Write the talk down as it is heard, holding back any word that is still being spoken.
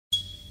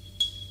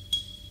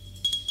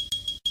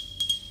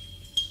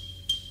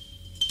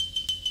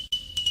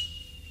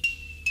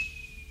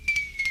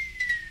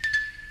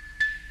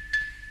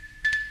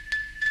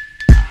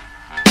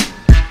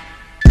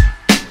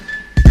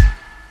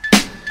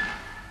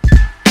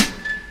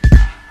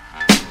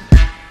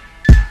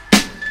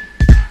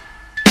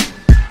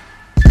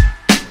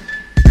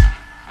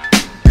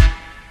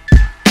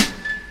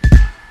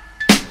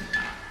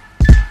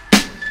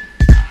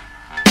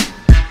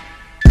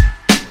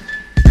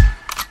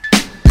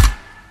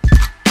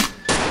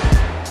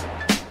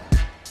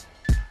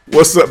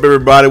What's up,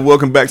 everybody?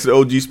 Welcome back to the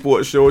OGs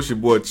Sports Show. It's your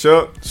boy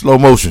Chuck. Slow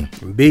motion.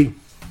 B.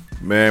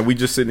 Man, we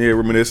just sitting here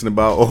reminiscing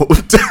about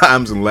old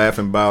times and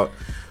laughing about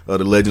the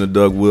legend of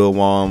Doug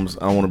Wilwams.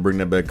 I don't want to bring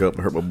that back up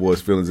and hurt my boy's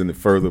feelings any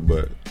further,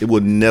 but it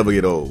will never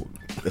get old.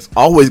 It's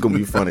always going to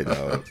be funny,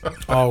 dog.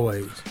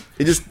 Always.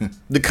 It just,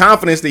 the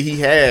confidence that he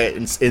had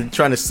in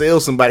trying to sell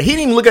somebody. He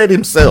didn't even look at it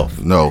himself.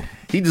 No.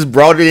 He just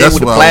brought it in with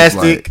the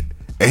plastic. Like.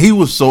 And he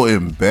was so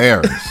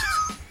embarrassed.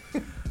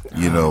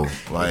 You know,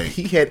 like.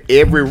 He had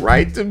every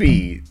right to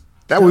be.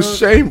 That was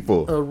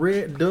shameful. A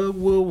red Doug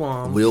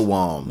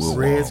Wilwams.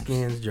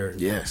 Redskins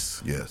jersey.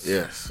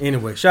 Yes.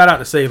 Anyway, shout out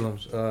to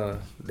Salem's.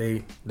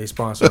 They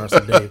sponsor us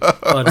today.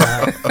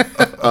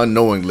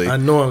 Unknowingly.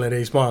 Unknowingly,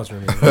 they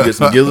sponsoring me. You get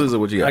some gizzards or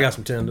what you got? I got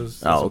some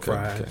tenders. Oh, some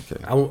okay.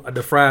 fries.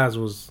 The fries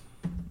was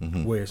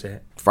where it's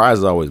at. Fries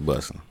is always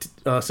busting.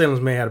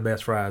 Salem's may have the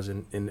best fries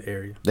in the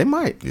area. They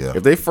might. Yeah.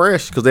 If they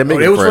fresh, because they make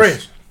it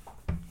fresh.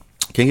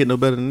 Can't get no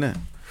better than that.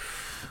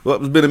 Well,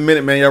 it's been a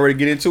minute, man. Y'all ready to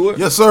get into it?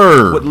 Yes,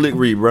 sir. What the lick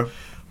read, bro?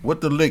 What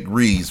the lick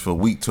reads for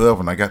week 12,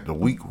 and I got the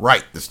week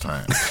right this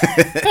time.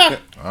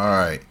 All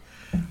right.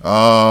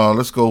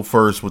 Let's go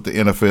first with the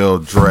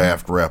NFL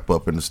draft wrap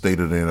up in the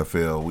state of the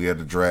NFL. We had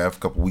the draft a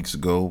couple weeks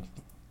ago.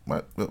 2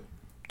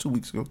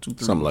 weeks ago, 3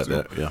 Something weeks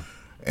like ago. that, yeah.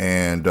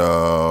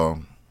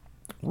 And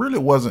really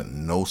wasn't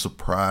no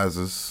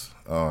surprises.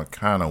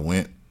 Kind of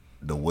went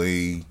the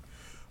way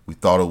we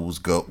thought it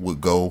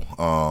would go.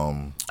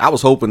 I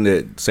was hoping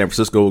that San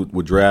Francisco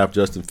would draft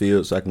Justin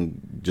Fields so I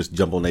can just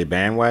jump on their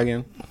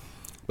bandwagon,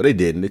 but they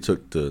didn't.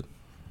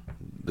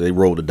 They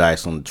rolled the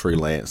dice on the Trey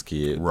Lance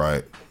kid,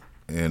 right?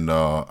 And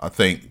I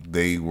think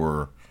they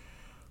were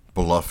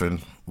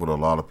bluffing with a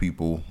lot of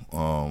people.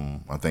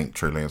 I think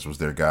Trey Lance was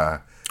their guy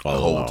the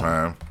whole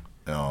time.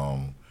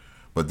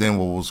 But then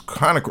what was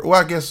kind of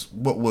I guess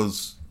what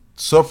was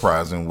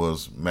surprising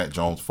was Matt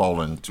Jones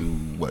falling to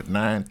what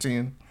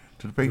 9-10.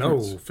 To the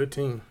Patriots? No,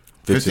 15.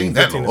 15?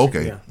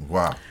 Okay. Yeah.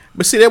 Wow.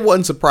 But see, that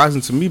wasn't surprising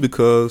to me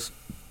because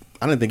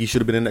I didn't think he should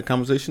have been in that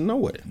conversation no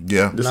way.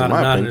 Yeah.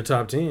 Not in the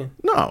top 10.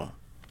 No.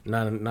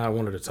 Not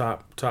one of the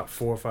top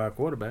 4 or 5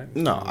 quarterbacks.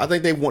 No, I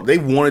think they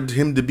wanted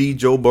him to be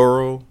Joe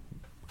Burrow,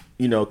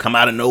 come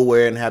out of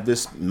nowhere and have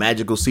this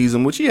magical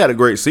season, which he had a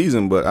great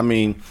season, but I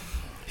mean,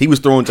 he was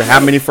throwing to how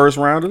many first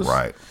rounders?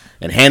 Right.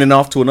 And handing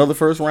off to another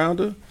first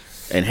rounder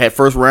and had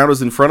first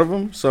rounders in front of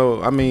him.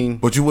 So, I mean.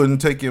 But you wouldn't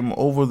take him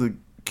over the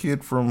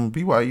kid from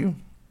BYU?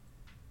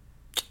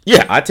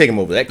 Yeah, I'd take him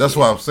over that kid. That's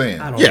what I'm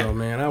saying. I don't know,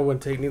 man. I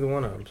wouldn't take neither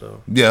one of them.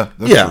 So yeah.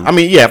 True. I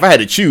mean, if I had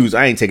to choose,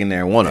 I ain't taking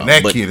there one of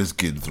them. That kid is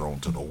getting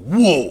thrown to the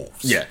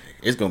wolves. Yeah,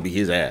 it's going to be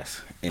his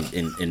ass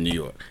in New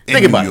York.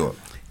 Think about it.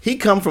 He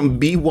come from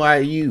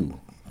BYU,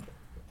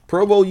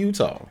 Provo,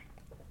 Utah.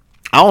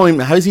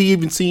 Has he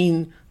even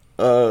seen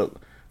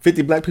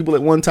 50 black people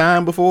at one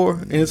time before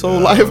in his whole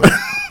life?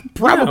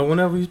 Probably. Yeah,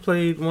 whenever he's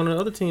played one of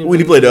the other teams. When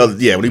he played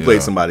when he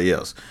played somebody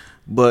else.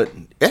 But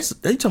they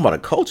talking about a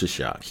culture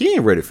shock. He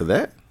ain't ready for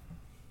that.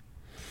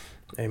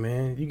 Hey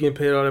man, you getting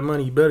paid all that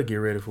money, you better get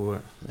ready for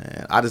it.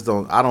 Man, I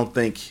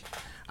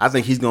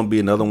think he's gonna be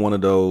another one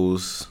of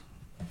those,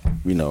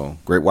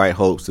 great white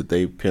hopes that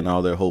they pin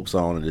all their hopes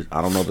on, and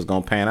I don't know if it's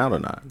gonna pan out or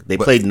not. They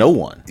played no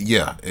one.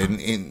 Yeah,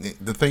 and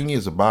the thing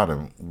is about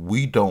him,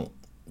 we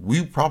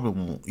probably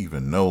won't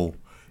even know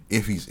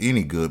if he's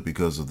any good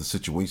because of the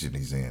situation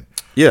he's in.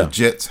 Yeah. The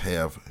Jets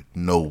have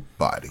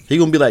nobody. He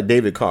gonna be like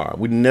David Carr.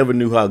 We never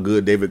knew how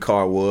good David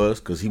Carr was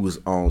because he was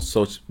on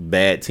such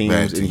bad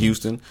teams in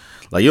Houston.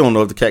 Like, you don't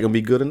know if the cat gonna be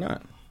good or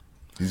not.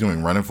 He's gonna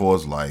be running for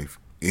his life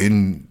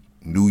in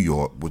New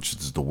York, which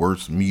is the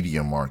worst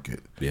media market.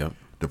 Yeah.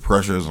 The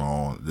pressure's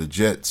on. The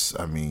Jets,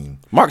 I mean,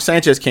 Mark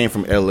Sanchez came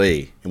from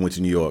LA and went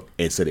to New York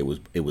and said it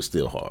was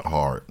still hard.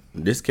 Hard.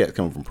 This cat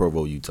coming from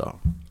Provo, Utah.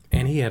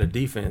 And he had a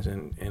defense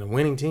and a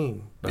winning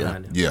team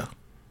behind him. Yeah.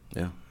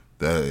 Yeah.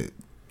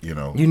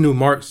 You knew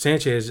Mark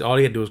Sanchez, all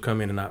he had to do was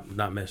come in and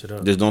not mess it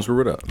up. Just don't screw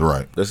it up.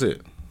 Right. That's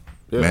it.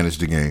 Yeah. Manage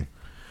the game.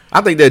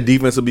 I think their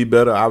defense will be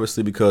better,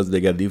 obviously, because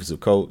they got a defensive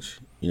coach.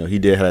 He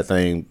did have that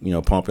thing,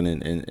 pumping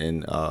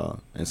in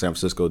San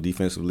Francisco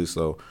defensively.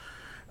 So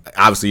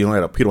obviously he don't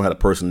have the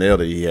personnel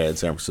that he had in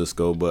San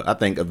Francisco. But I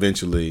think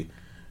eventually,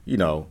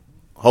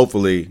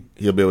 hopefully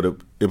he'll be able to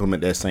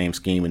implement that same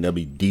scheme and they'll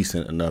be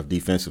decent enough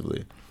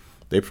defensively.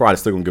 They probably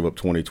still gonna give up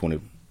 20,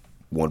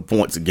 21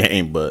 points a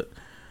game, but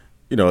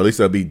at least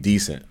they'll be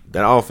decent.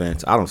 That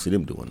offense, I don't see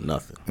them doing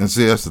nothing. And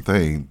see, that's the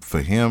thing.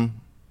 For him,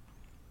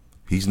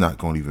 he's not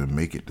going to even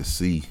make it to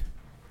see.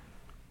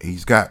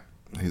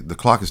 The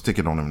clock is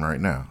ticking on him right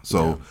now.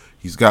 So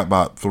he's got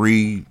about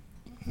 3,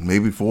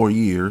 maybe 4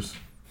 years.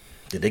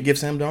 Did they give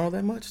Sam Darnold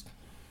that much?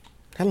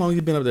 How long have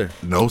you been up there?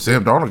 No,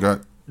 Sam Darnold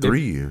got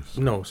 3 years.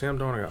 No, Sam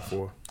Darnold got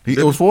 4.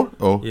 It was 4?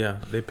 Oh. Yeah,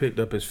 they picked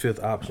up his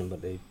 5th option,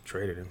 but they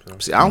traded him. So.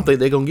 See, I don't think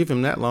they're going to give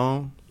him that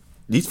long.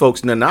 These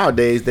folks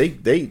nowadays,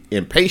 they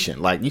impatient.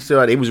 Like, you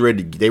saw, they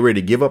ready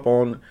to give up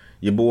on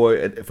your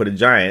boy for the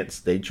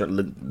Giants.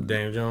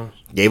 Daniel Jones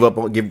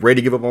ready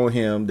to give up on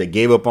him. They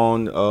gave up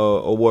on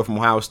old boy from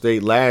Ohio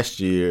State last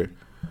year.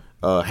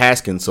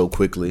 Haskins so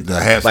quickly. The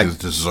Haskins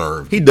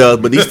deserved. He does,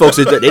 but these folks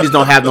they just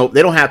don't have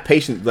they don't have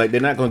patience. Like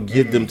they're not going to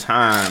give them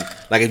time.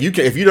 Like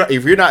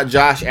if you're not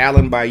Josh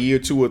Allen by year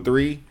 2 or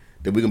 3,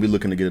 then we're going to be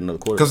looking to get another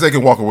quarterback. Because they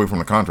can walk away from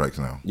the contracts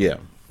now. Yeah.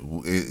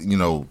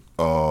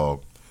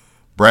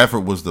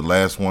 Bradford was the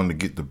last one to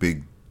get the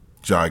big,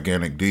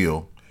 gigantic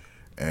deal,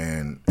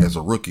 and as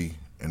a rookie,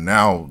 and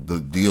now the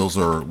deals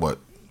are what,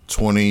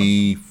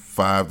 $25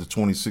 to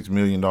 $26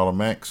 million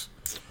max.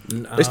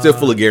 They're still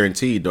fully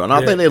guaranteed though, and I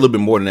think they're a little bit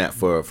more than that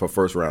for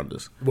first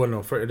rounders. Well, no,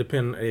 it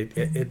depends.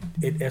 It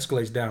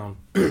escalates down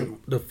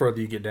the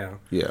further you get down.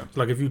 Yeah,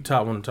 like if you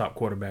top one of the top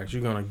quarterbacks,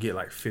 you're gonna get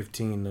like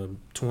 15 to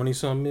 20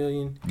 some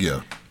million.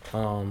 Yeah,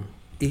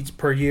 each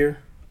per year.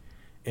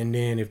 And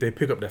then if they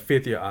pick up the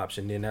 5th year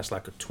option, then that's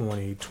like a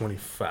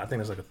 25. I think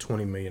that's like a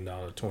 $20 million,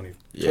 20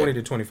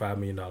 to $25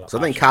 million. So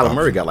I think Kyler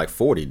Murray got like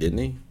 40, didn't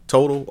he?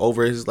 Total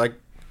over his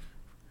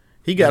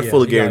he got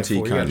fully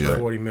guaranteed contract. He got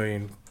 $40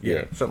 million.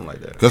 Yeah, something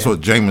like that. That's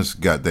what Jameis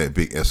got that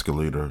big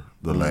escalator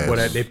the last.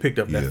 Well, they picked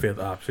up that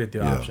 5th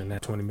year option,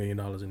 that $20 million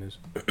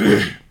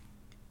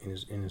in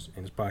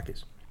his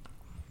pockets.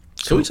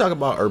 Can we talk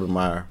about Urban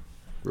Meyer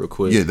real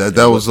quick? Yeah,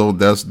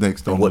 that's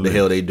next on what the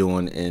hell they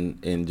doing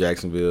in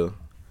Jacksonville.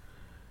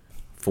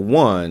 For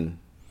one,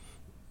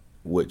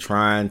 with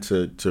trying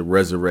to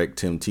resurrect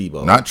Tim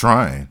Tebow. Not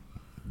trying,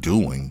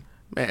 doing.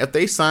 Man, if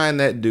they sign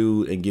that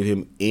dude and give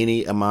him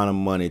any amount of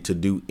money to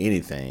do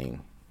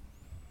anything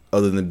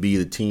other than be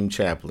the team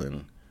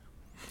chaplain,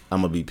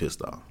 I'm going to be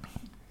pissed off.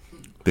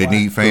 They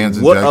need fans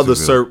in what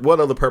Jacksonville. What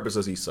other purpose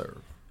does he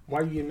serve? Why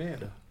are you getting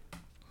mad, though?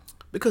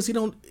 Because he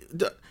don't...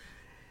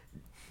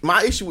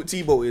 My issue with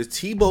Tebow is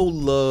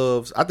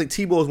I think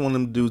Tebow is one of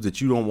them dudes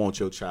that you don't want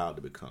your child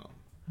to become.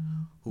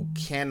 Who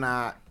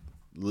cannot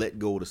let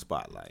go of the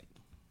spotlight.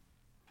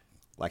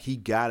 Like, he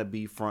got to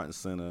be front and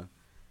center.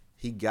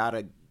 He got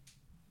to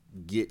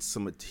get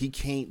he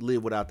can't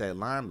live without that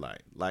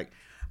limelight. Like,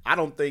 I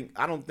don't think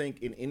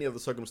in any other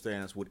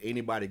circumstance would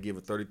anybody give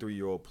a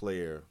 33-year-old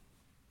player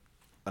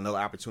another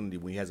opportunity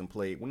when he hasn't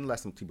played. When the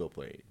last time Tebow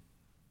played?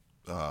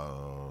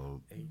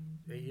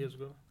 8 years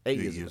ago. 8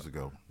 years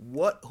ago.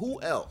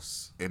 Who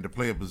else? And to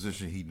play a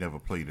position he never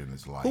played in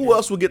his life. Who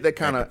else would get that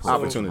kind of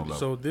opportunity?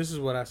 So this is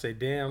what I say.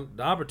 Damn,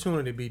 the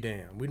opportunity be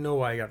damn. We know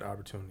why he got the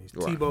opportunities.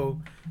 Right. Tebow,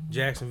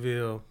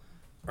 Jacksonville,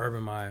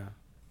 Urban Meyer,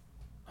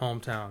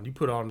 hometown. You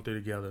put all them 3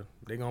 together,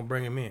 they're gonna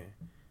bring him in.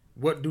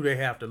 What do they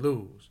have to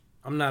lose?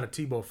 I'm not a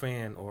Tebow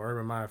fan or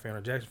Urban Meyer fan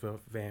or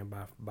Jacksonville fan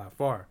by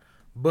far,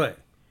 but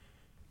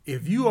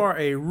if you are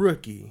a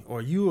rookie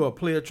or you are a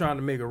player trying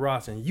to make a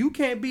roster and you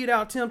can't beat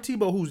out Tim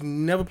Tebow, who's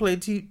never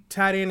played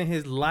tight end in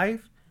his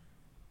life,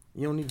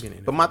 you don't need to be in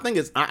it. But my thing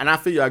is, I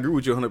agree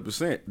with you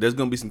 100%. There's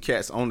going to be some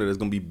cats on there that's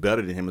going to be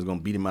better than him, that's going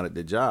to beat him out at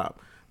their job.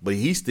 But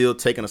he's still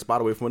taking a spot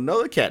away from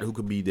another cat who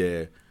could be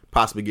there,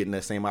 possibly getting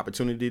that same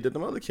opportunity that the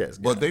other cats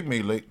got. But they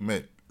may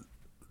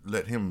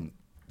let him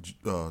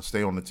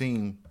stay on the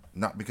team,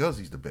 not because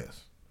he's the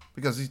best,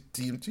 because he's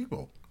Tim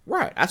Tebow.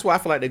 Right. That's what I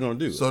feel like they're going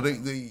to do.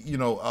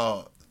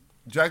 So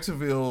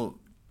Jacksonville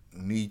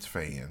needs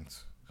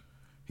fans.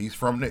 He's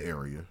from the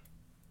area.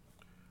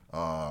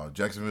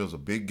 Jacksonville is a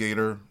big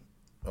Gator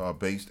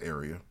based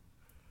area.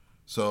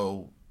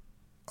 So,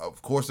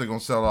 of course, they're going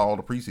to sell out all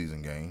the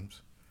preseason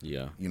games.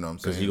 Yeah. You know what I'm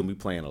saying? Because he's going to be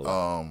playing a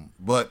lot.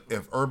 But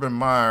if Urban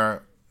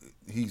Meyer,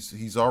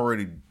 he's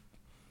already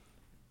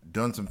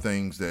done some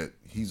things that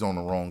he's on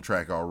the wrong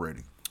track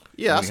already.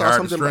 Yeah, I saw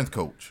something. Strength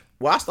coach.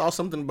 Well, I saw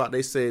something about,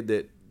 they said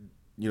that,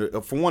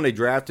 for one, they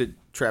drafted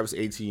Travis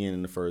Etienne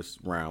in the first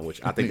round,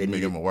 which I think they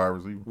needed him a wide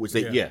receiver. Which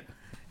they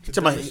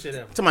Talking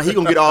about he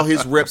gonna get all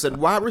his reps at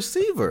wide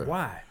receiver.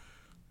 Why?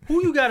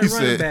 Who you got at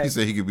running back? He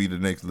said he could be the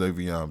next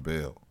Le'Veon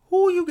Bell.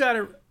 Who you got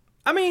at?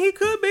 I mean, he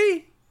could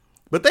be.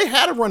 But they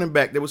had a running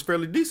back that was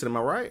fairly decent. Am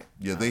I right?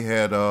 Yeah, they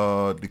had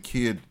the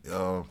kid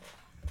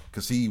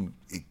because he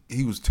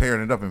was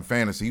tearing it up in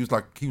fantasy. He was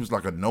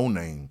like a no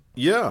name.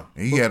 Yeah,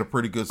 and he had a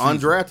pretty good season.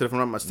 Undrafted, if I'm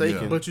not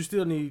mistaken. Yeah. But you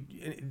still need,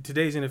 in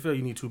today's NFL,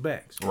 you need 2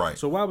 backs. Right.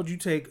 So why would you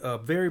take a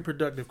very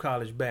productive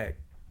college back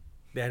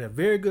that had a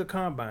very good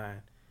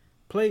combine,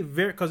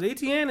 because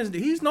Etienne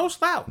he's no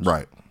slouch.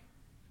 Right.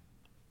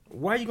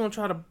 Why are you gonna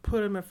try to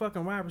put him at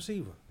fucking wide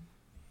receiver?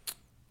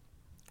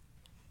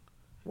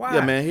 Why?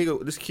 Yeah, man.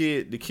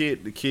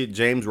 The kid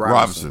James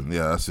Robinson.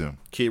 Yeah, that's him.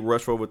 Kid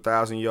rushed for over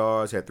 1,000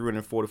 yards, had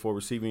 344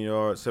 receiving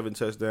yards, 7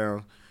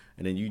 touchdowns,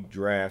 and then you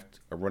draft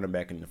a running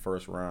back in the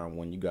first round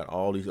when you got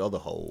all these other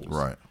holes,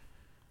 right?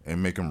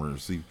 And make him a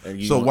receiver.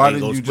 So why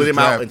didn't you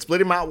just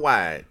split him out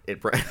wide?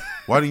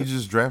 Why didn't you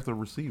just draft a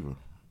receiver?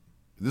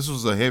 This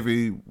was a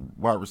heavy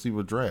wide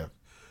receiver draft.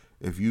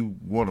 If you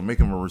want to make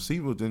him a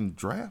receiver, then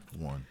draft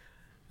one.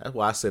 That's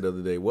why I said the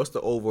other day, what's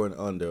the over and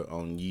under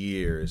on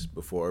years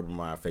before Urban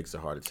Meyer fakes a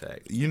heart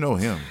attack? You know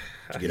him.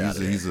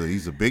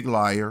 He's a big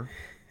liar.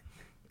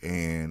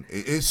 And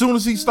as soon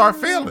as he start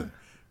failing,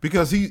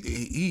 because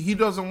he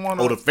doesn't want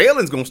to. Oh, the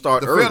failing's going to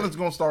start early. The failing's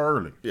going to start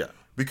early. Yeah.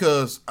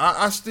 Because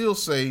I still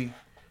say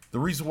the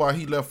reason why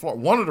he left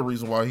Florida, one of the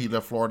reasons why he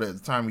left Florida at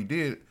the time he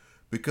did,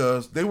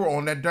 because they were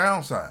on that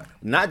downside.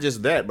 Not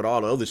just that, but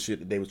all the other shit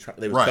that they was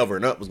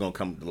covering up was gonna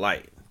come to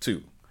light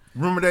too.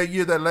 Remember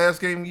that last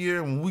game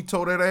year when we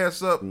tore that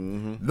ass up?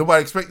 Mm-hmm.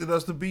 Nobody expected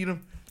us to beat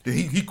him.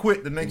 He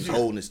quit the next year.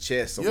 Holding his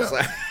chest on the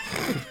side.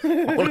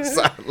 On the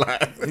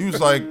sideline. He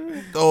was like,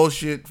 "Oh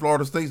shit,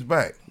 Florida State's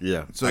back."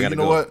 Yeah. So you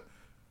know what?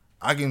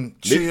 I can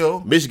chill.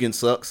 Michigan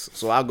sucks,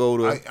 so I'll go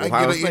to I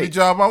Ohio get any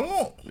job I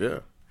want. Yeah.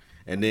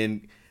 And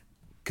then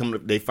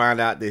they find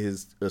out that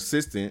his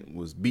assistant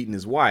was beating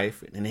his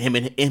wife, and him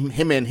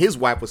and his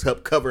wife was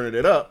help covering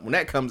it up. When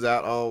that comes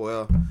out, oh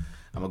well,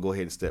 I'm gonna go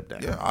ahead and step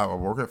down. Yeah, I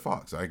work at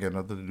Fox. I ain't got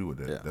nothing to do with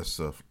that. Yeah. That's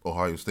a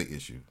Ohio State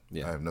issue.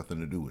 Yeah. I have nothing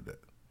to do with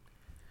that.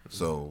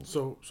 So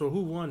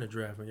who won the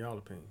draft in y'all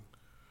opinion?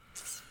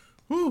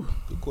 Whew,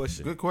 good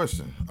question. Good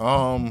question.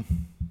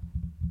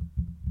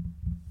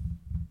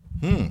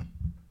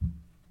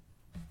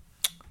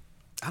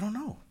 I don't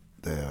know.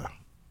 Yeah.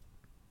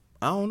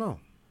 I don't know.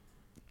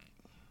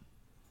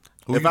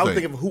 If I was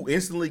thinking of who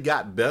instantly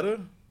got better,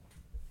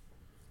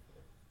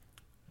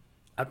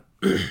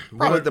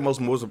 probably at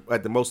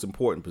the most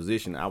important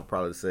position, I would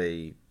probably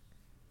say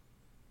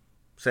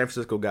San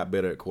Francisco got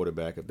better at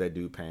quarterback if that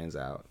dude pans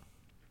out.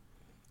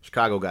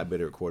 Chicago got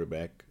better at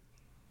quarterback.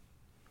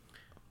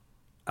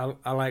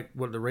 I like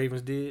what the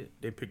Ravens did.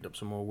 They picked up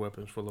some more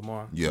weapons for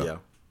Lamar. Yeah.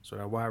 So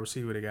that wide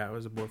receiver they got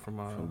was a boy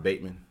from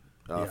Bateman,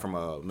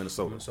 from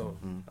Minnesota.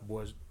 Mm-hmm. That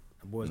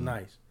boy's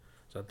nice.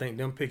 So I think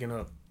them picking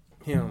up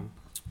him,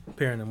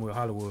 pairing them with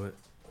Hollywood,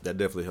 that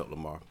definitely helped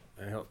Lamar.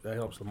 That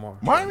helps Lamar.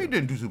 Miami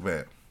didn't do too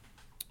bad.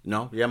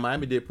 No,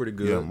 Miami did pretty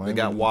good. Yeah, they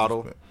got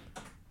Waddle.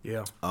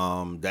 Yeah.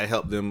 That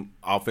helped them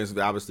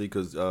offensively, obviously,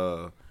 because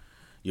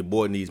your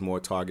boy needs more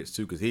targets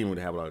too, because he didn't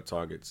really have a lot of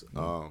targets.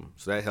 So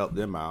that helped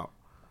them out.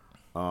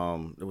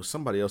 There was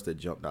somebody else that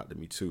jumped out to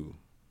me too.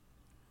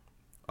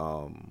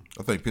 I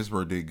think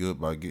Pittsburgh did good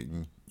by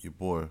getting your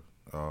boy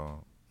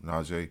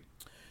Najee.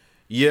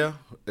 Yeah,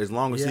 as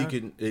long as he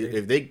can,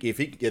 if they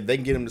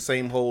can get him the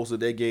same holes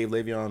that they gave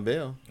Le'Veon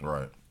Bell.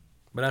 Right.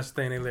 But that's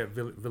the thing, they let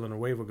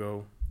Villanueva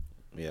go.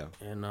 Yeah.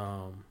 And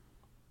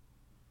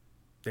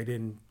they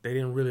didn't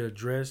really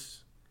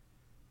address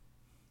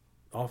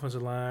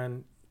offensive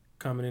line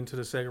coming into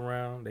the second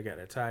round. They got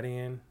that tight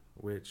end,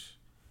 which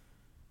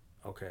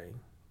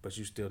but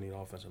you still need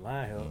offensive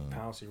line help.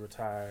 Pouncey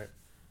retired.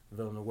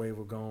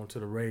 Villanueva gone to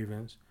the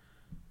Ravens.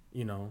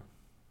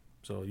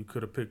 So you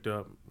could have picked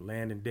up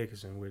Landon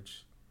Dickerson,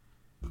 which,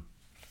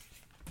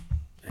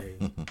 hey,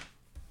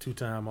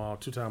 two-time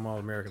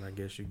All-American, I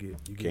guess you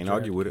get. Can't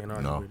argue with it.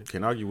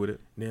 Can't argue with it.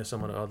 And then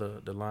some of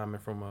the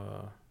linemen from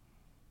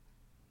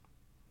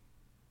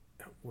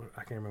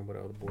I can't remember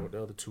what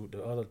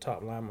the other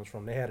top linemen was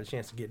from. They had a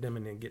chance to get them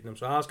and then get them.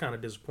 So I was kind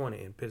of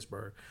disappointed in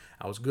Pittsburgh.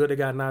 I was good they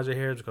got Najee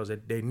Harris because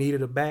they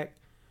needed a back.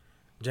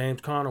 James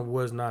Conner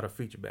was not a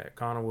feature back.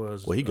 Conner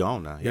was he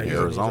gone now. He's in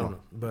Arizona.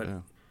 But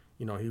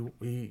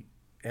he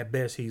at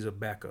best he's a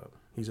backup.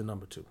 He's a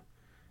number 2.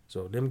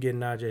 So them getting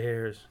Najee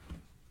Harris,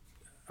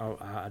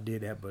 I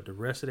did that. But the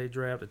rest of their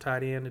draft, the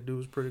tight end, the dude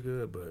was pretty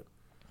good. But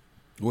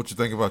what you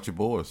think about your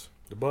boys?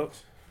 The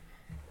Bucks?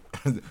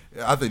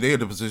 I think they in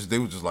the position they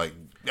were just like,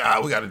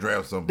 we got to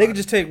draft somebody. They could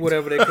just take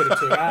whatever they could have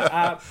took.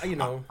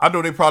 I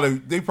know they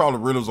probably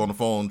really was on the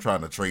phone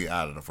trying to trade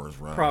out of the first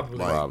round.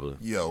 Probably.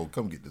 Yo,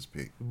 come get this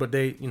pick. But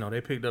they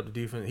picked up the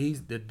defense.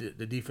 He's the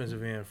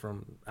defensive end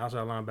from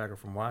outside linebacker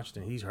from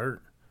Washington. He's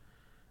hurt.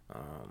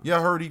 I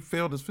heard he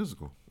failed his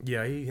physical.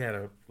 Yeah, he had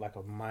a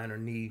minor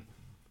knee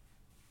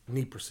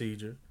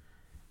procedure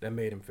that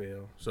made him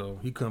fail, so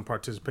he couldn't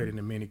participate in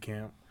the mini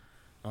camp.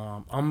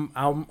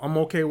 I'm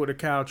okay with the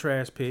Kyle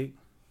Trask pick.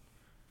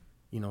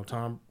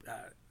 Tom,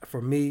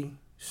 for me,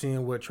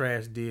 seeing what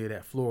Trask did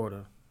at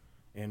Florida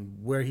and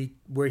where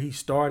he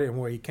started and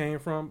where he came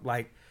from,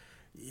 like,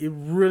 it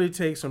really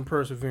takes some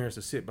perseverance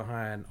to sit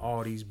behind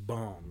all these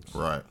bums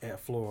at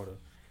Florida.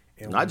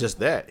 And not just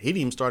that, he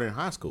didn't even start in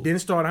high school.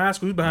 Didn't start in high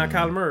school. He was behind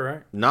Kyler Murray,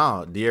 right?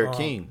 No, Derek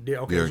King. He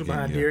was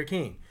behind Derek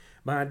King.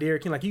 Behind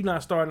Derek King, like, you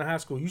not starting in high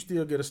school, you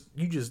still get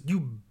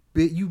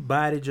you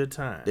bided your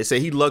time. They say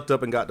he lucked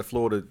up and got the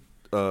Florida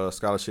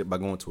scholarship by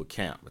going to a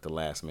camp at the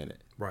last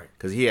minute. Right.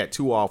 Because he had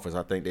 2 offers,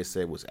 I think they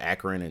said was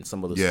Akron and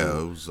some other school.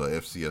 Yeah, it was a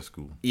FCS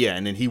school. Yeah,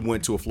 and then he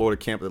went to a Florida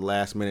camp at the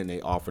last minute and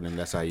they offered him.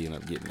 That's how he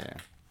ended up getting there.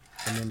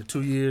 And then the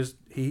 2 years,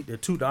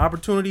 the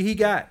opportunity he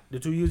got, the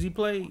 2 years he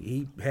played,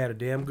 he had a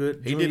damn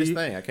good. He did his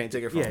thing. I can't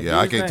take it from him. Yeah,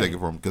 I can't take it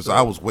from him because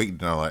I was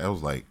waiting. I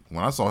was like,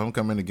 when I saw him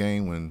come in the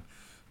game when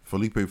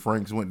Felipe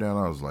Franks went down,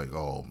 I was like,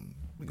 oh,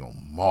 we're going to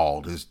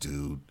maul this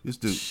dude. He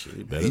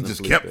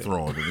just kept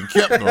throwing it and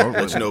kept throwing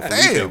it. But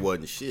Felipe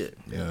wasn't shit.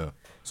 Yeah.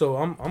 So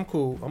I'm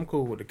cool. I'm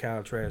cool with the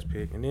Kyle Trask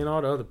pick, and then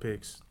all the other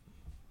picks.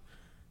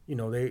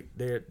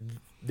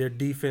 They're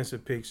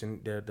defensive picks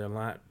and they're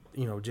line.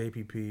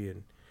 JPP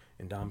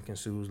and Dominican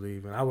Sue's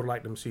leaving. I would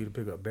like them to see to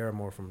pick up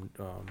Barrymore from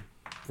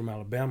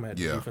Alabama at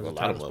the defensive a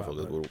lot of spot,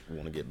 motherfuckers would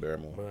want to get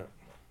Barrymore. But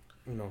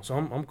so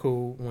I'm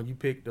cool when you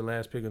pick the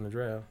last pick in the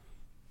draft.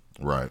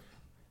 Right.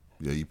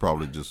 Yeah, you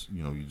probably just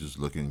you just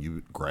looking,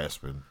 you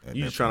grasping.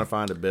 You just trying to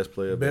find the best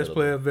player. Best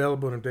player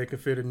available, and if they can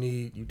fit a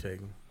need, you take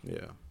them.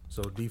 Yeah.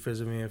 So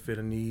defensive end fit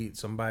a need,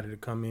 somebody to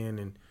come in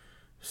and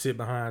sit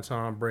behind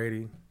Tom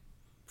Brady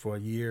for a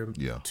year,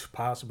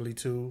 possibly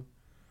 2.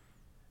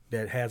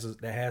 That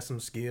has some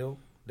skill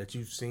that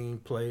you've seen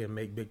play and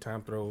make big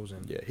time throws.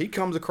 And he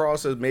comes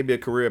across as maybe a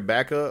career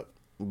backup,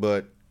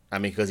 but I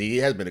mean, because he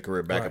has been a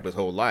career backup his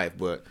whole life,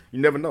 but you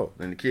never know.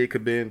 And the kid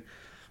could have been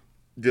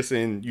just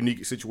in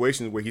unique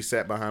situations where he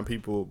sat behind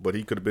people, but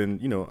he could have been,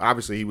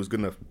 obviously he was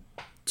good enough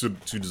to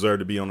deserve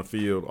to be on the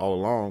field all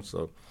along.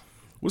 So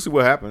we'll see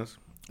what happens.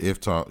 If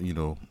Tom,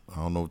 I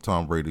don't know if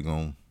Tom Brady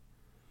gonna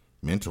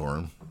mentor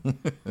him.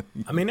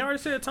 I mean, they already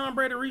said Tom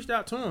Brady reached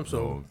out to him,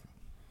 so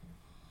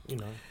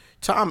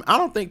Tom, I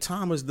don't think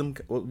Tom is them.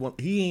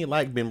 He ain't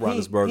like Ben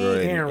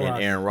Roethlisberger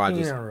and Aaron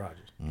Rodgers.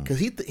 Because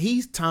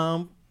he's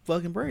Tom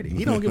fucking Brady.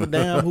 He don't give a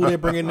damn who they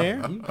bring in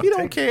there. He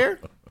don't care.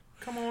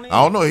 Come on in.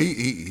 I don't know.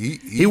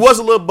 He was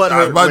a little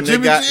butthurt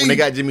when they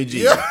got Jimmy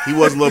G. Yeah. He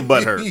was a little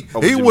butthurt.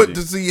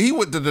 He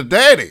went to the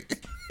daddy.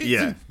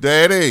 Yeah,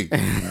 daddy.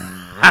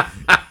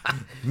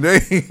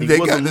 They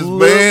got this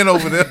man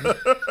over there.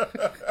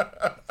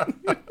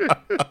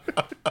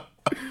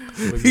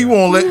 He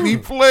won't let me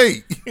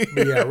play.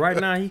 But yeah, right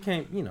now he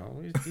can't.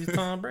 He's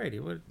Tom Brady.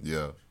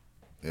 Yeah.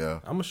 I'm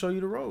gonna show you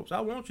the ropes. I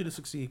want you to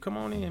succeed. Come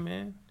on in,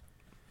 man.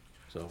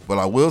 So, but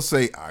I will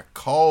say I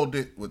called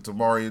it with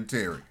Tamari and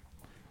Terry.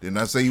 Didn't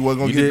I say he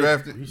wasn't gonna get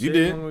drafted? You did.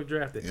 He wasn't gonna get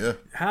drafted. Yeah.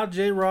 How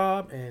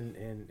J-Rob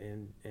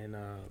and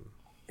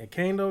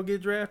Kano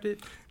get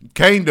drafted?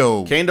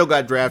 Kano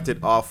got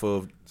drafted off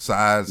of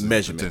size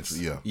measurements.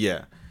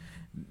 Yeah.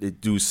 They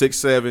do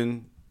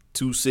 6'7",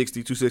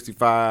 260,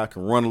 265,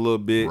 can run a little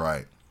bit.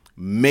 Right.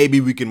 Maybe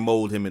we can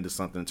mold him into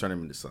something and turn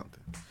him into something.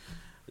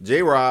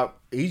 J-Rob,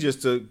 he's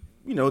just a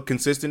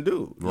consistent dude.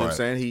 You know what I'm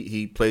saying?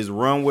 He plays the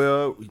run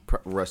well, he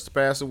rushes the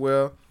passer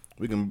well.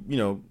 We can,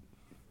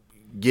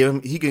 give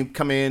him. He can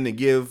come in and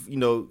give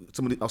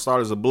some of the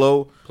starters a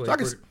blow.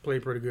 Play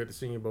pretty good at the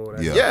Senior Bowl.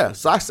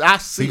 So I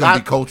see. He gonna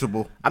be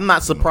coachable. I'm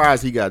not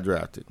surprised he got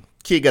drafted.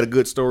 Kid got a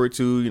good story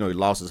too. He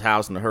lost his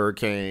house in the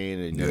hurricane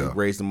and he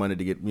raised the money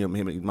to get him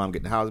and his mom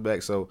getting the house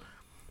back. So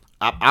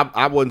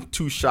I wasn't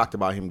too shocked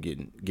about him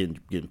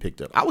getting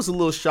picked up. I was a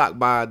little shocked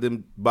by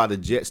the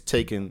Jets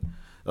taking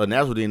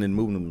Nasruddin and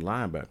moving him to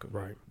linebacker.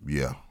 Right.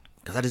 Yeah.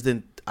 Because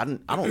I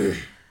don't.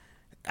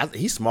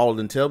 He's smaller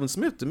than Telvin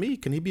Smith to me.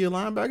 Can he be a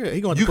linebacker?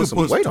 He gonna put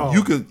some weight on.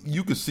 You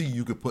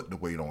could put the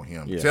weight on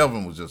him. Yeah.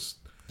 Telvin was just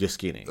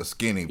skinny.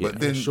 But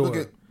then look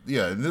at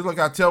and then look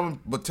at Telvin.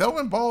 But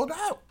Telvin balled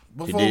out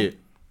before. He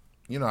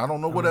did. I don't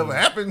know whatever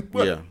happened.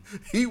 But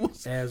he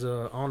was I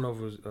don't know if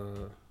it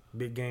was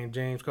Big Game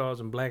James calls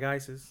him Black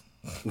Isis.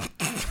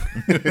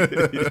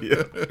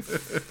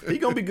 He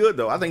gonna be good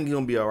though. I think he's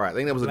gonna be all right. I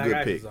think that was Black a good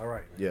Isis pick. All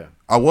right. Yeah.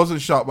 I wasn't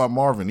shocked by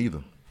Marvin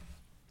either.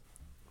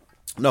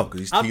 No,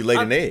 because he laid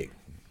an egg.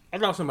 I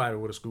thought somebody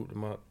would have scooped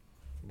him up,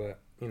 but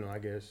I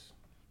guess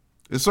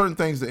there's certain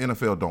things the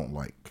NFL don't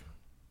like,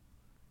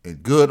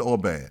 good or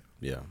bad.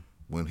 Yeah.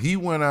 When he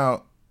went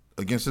out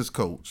against his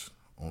coach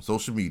on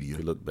social media,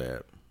 he looked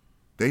bad.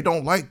 They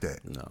don't like that.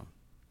 No.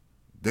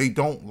 They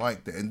don't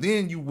like that. And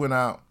then you went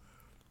out.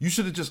 You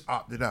should have just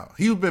opted out.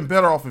 He would have been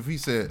better off if he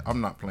said, "I'm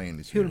not playing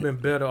this year." He would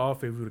have been better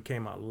off if he would have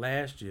came out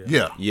last year.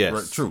 Yeah. Yes.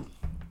 Right, true.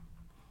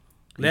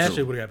 Last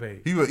year would have got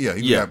paid. He would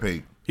have got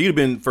paid. He'd have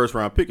been first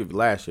round pick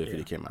last year if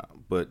he came out.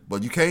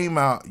 But you came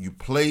out, you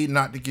played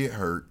not to get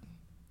hurt,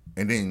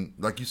 and then,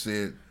 like you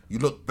said, you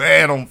look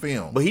bad on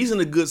film. But he's in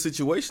a good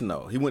situation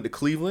though. He went to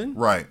Cleveland.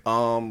 Right.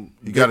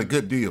 He got a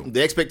good deal.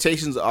 The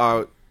expectations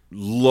are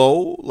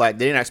low. Like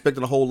they're not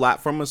expecting a whole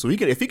lot from him. So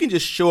if he can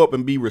just show up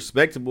and be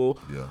respectable,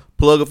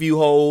 plug a few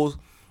holes,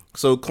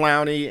 so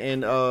Clowney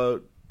and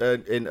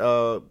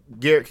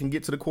Garrett can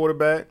get to the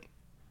quarterback.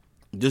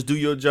 Just do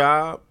your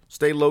job.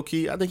 Stay low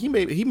key. I think he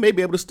may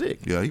be able to stick.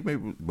 Yeah, he may,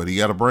 but he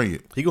got to bring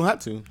it. He gonna have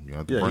to.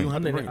 I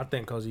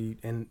think because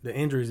the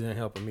injuries didn't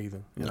help him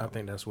either. And I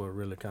think that's what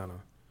really kind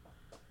of.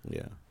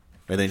 Yeah,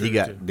 and then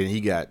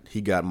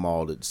he got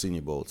mauled at the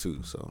Senior Bowl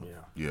too. So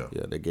yeah,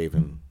 they gave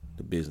him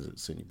the business at the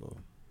Senior Bowl.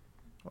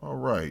 All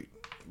right,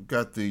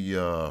 got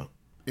the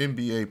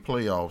NBA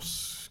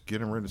playoffs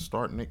getting ready to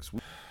start next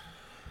week.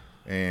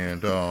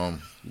 And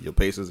your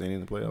Pacers ain't in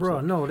the playoffs, bro.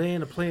 No, they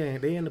in the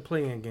play-in game.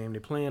 They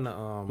playing the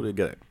Who they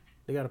got?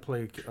 They got to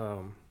play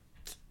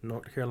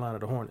North Carolina,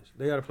 the Hornets.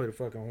 They got to play the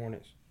fucking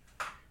Hornets.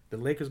 The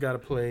Lakers got to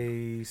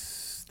play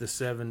the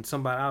 7.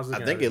 Somebody I was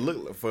looking.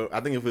 I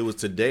think if it was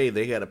today,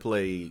 they got to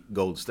play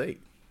Golden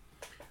State.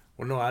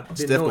 Well, no,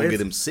 Steph gonna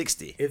get him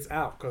 60. It's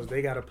out because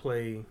they got to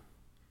play.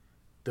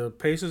 The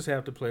Pacers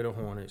have to play the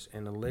Hornets,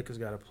 and the Lakers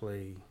got to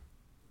play.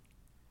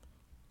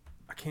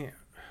 I can't.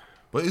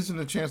 But isn't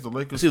there a chance the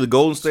Lakers? See the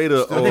Golden State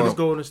or I think it's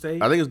Golden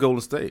State. I think it's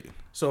Golden State.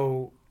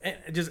 So,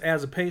 just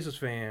as a Pacers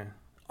fan,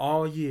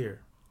 all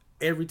year,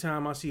 every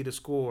time I see the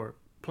score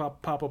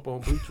pop up on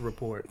Bleacher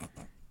Report,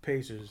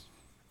 Pacers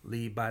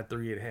lead by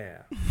 3 at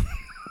half.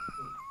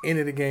 End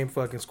of the game,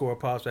 fucking score,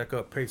 pops back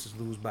up, Pacers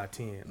lose by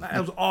 10. Like,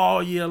 that was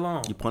all year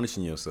long. You're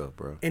punishing yourself,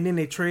 bro. And then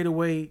they trade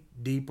away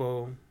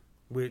Depot,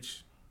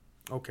 which,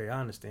 okay,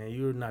 I understand.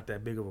 You're not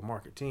that big of a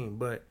market team,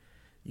 but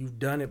you've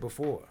done it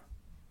before.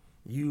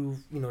 You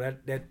know,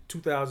 that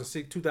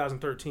 2006,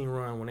 2013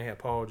 run when they had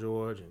Paul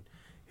George and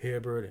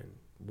Hibbert and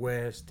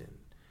West and,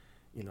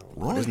 you know.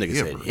 Roy this nigga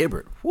said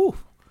Hibbert. Whew.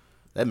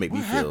 That made me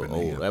feel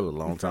old. That was a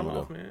long time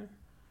ago. Man.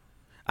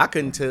 I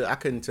couldn't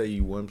tell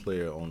you one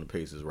player on the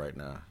Pacers right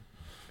now.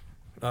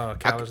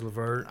 Kalis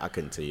LeVert. I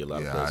couldn't tell you a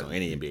lot of players on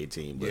any NBA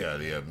team, but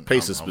yeah,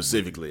 Pacers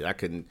specifically, I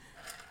couldn't.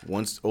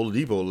 Once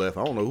Oladipo left,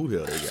 I don't know who the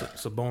hell they got.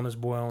 Sabonis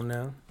boy on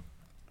now.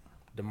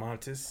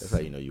 DeMontis. That's how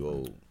you know you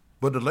old.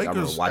 But the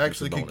Lakers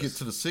actually Sabonis. could get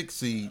to the 6th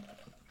seed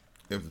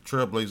if the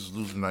Trailblazers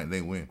lose tonight and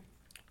they win.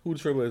 Who the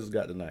Trailblazers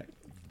got tonight?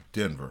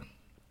 Denver.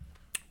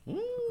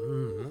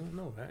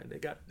 No, they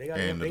got.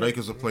 And the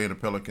Lakers are playing the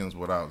Pelicans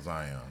without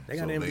Zion. They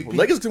got MVP. Well,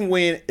 Lakers can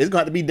win. It's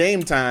going to be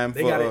Dame time.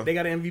 They got an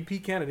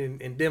MVP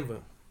candidate in Denver,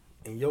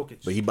 and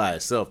Jokic. But he by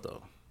himself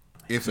though.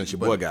 Since your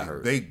boy got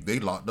hurt, they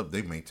locked up.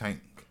 They may tank.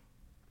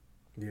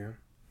 Yeah.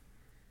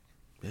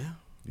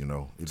 You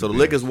know. So the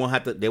Lakers won't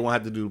have to. They won't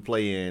have to do the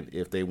play in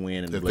if they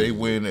win. And if they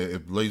win,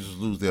 if Blazers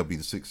lose, they'll be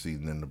the 6th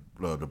seed, and then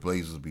the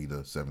Blazers be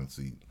the 7th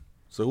seed.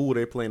 So who will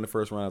they play in the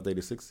first round if they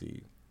the 6th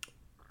seed?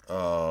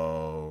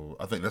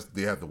 I think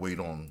they have to wait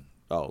on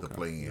the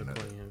play-in.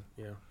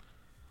 Yeah.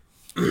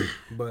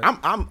 But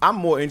I'm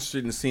more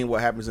interested in seeing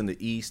what happens in the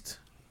East.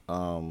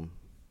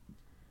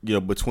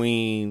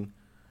 Between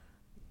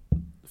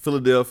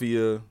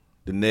Philadelphia,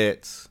 the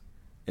Nets,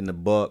 and the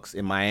Bucks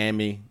in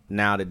Miami.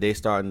 Now that they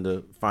starting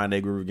to find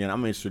their groove again,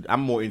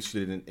 I'm more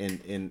interested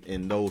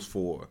in those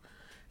four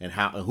and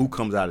who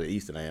comes out of the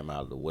East than I am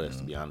out of the West.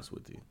 To be honest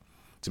with you,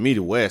 to me,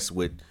 the West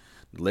with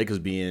the Lakers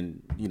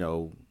being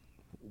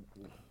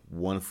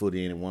 1 foot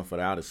in and 1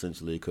 foot out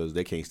essentially because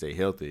they can't stay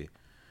healthy.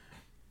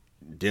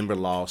 Denver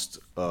lost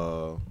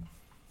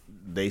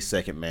they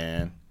second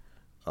man.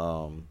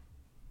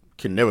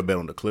 Can never bet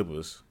on the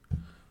Clippers.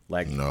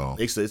 Like no,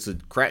 it's a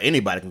crap.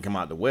 Anybody can come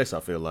out the West. I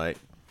feel like.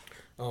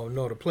 Oh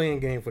no, the playing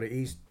game for the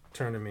East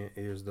tournament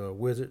is the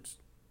Wizards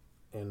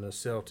and the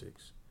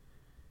Celtics.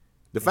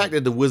 The fact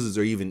that the Wizards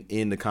are even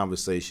in the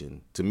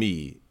conversation to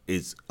me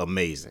is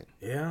amazing.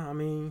 Yeah, I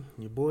mean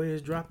your boy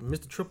is dropping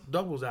Mr. Triple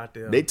Doubles out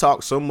there. They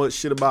talk so much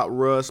shit about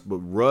Russ, but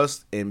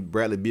Russ and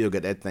Bradley Beal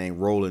got that thing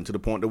rolling to the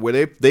point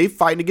where they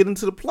fighting to get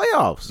into the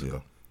playoffs. Yeah.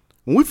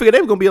 When we figured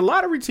they were gonna be a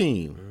lottery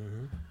team.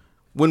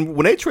 When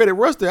they traded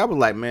Russ there, I was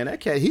like, man,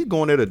 that cat, he's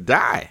going there to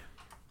die.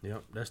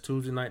 Yep, that's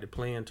Tuesday night, the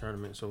play-in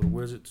tournament. So the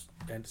Wizards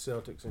and the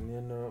Celtics, and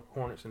then the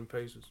Hornets and the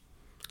Pacers.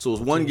 So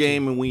it's one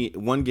game, and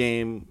one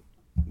game,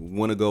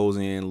 winner goes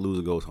in,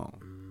 loser goes home.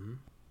 Mm-hmm.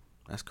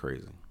 That's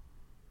crazy.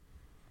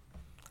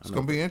 It's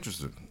gonna be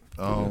interesting.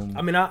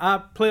 I mean,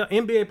 I play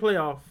NBA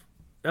playoff.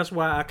 That's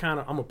why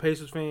I'm a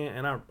Pacers fan,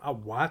 and I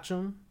watch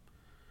them.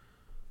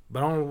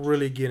 But I don't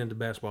really get into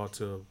basketball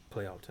till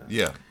playoff time.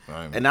 Yeah.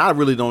 And I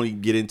really don't even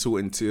get into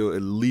it until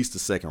at least the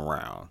second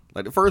round.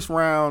 Like the first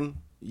round,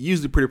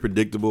 usually pretty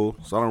predictable,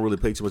 so I don't really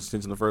pay too much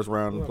attention to the first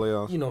round in the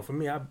playoffs. You know, for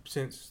me,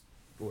 since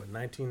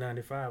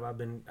 1995,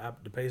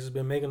 the Pacers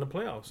been making the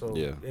playoffs. So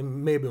it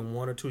may have been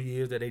 1 or 2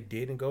 years that they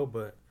didn't go,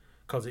 but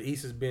because the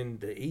East has been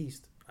the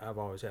East, I've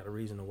always had a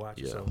reason to watch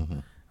it. So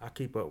I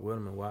keep up with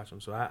them and watch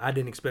them. So I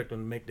didn't expect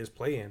them to make this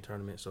play-in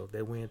tournament. So if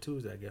they win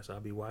Tuesday, I guess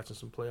I'll be watching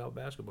some playoff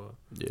basketball.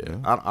 Yeah,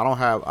 I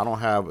don't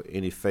have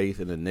any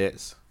faith in the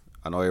Nets.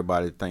 I know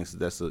everybody thinks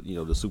that's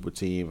the super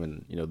team,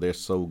 and they're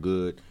so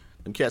good.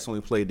 Them cats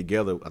only played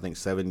together, I think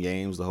 7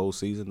 games the whole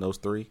season. Those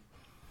 3,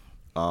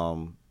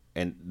 and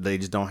they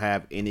just don't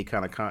have any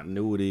kind of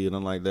continuity and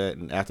nothing like that.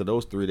 And after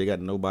those 3, they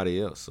got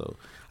nobody else. So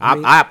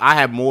I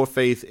have more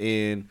faith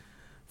in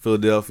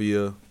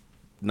Philadelphia.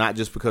 Not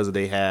just because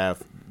they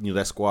have,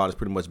 that squad has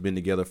pretty much been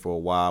together for a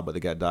while, but they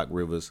got Doc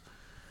Rivers.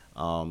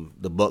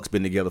 The Bucks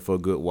been together for a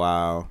good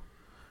while.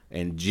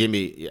 And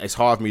Jimmy, it's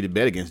hard for me to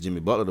bet against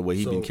Jimmy Butler the way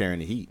he's been carrying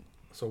the heat.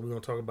 So we're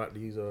going to talk about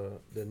these,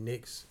 the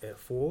Knicks at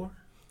 4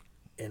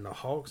 and the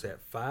Hawks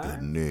at 5.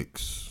 The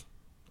Knicks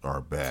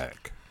are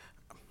back.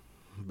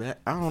 I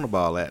don't know about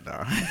all that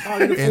now.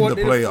 In the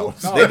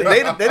playoffs.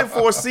 They the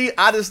 4 seed.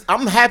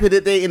 I'm happy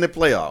that they in the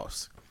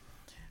playoffs.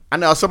 I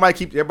know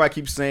everybody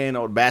keeps saying,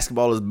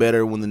 basketball is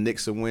better when the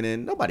Knicks are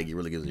winning. Nobody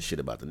really gives a shit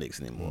about the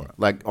Knicks anymore.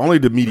 Like only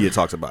the media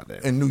talks about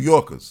that. And New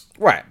Yorkers,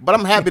 right? But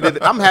I'm happy that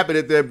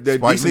they're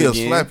Spike decent Lee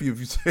will slap you if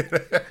you say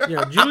that.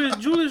 Yeah,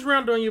 Julius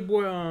Randle and your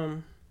boy,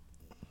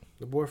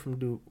 the boy from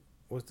Duke.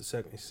 What's the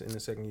second in the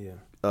second year?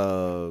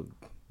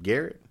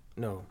 Garrett.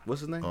 No, what's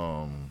his name?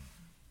 Hold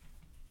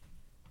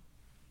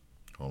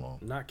on.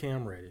 Not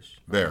Cam Reddish.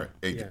 Barrett.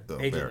 Agent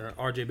Barrett.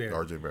 R.J. Barrett.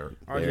 R.J.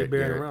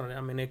 Barrett around. I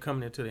mean, they're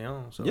coming into their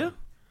own. So yeah.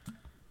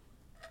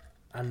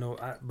 I know,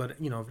 but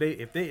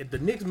if the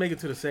Knicks make it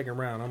to the second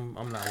round,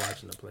 I'm not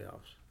watching the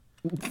playoffs.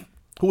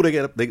 Who they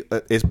get? They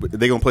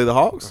gonna play the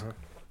Hawks?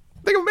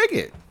 They gonna make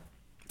it.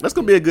 That's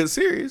gonna be a good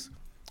series.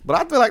 But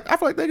I feel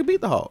like they could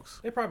beat the Hawks.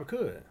 They probably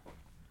could,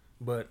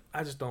 but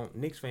I just don't.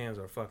 Knicks fans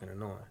are fucking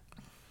annoying.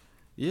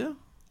 Yeah.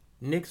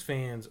 Knicks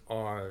fans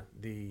are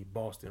the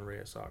Boston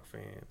Red Sox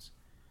fans.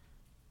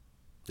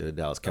 They're the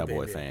Dallas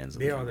Cowboy fans.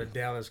 They are the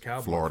Dallas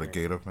Cowboy Florida fans.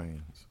 Gator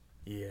fans.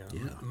 Yeah.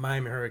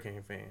 Miami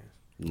Hurricane fans.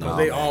 No, Because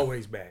they man.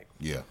 always back.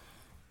 Yeah.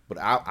 But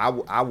I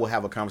will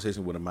have a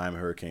conversation with a Miami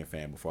Hurricane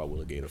fan before I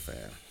will a Gator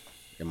fan.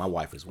 And my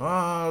wife is one.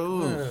 I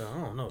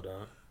don't know,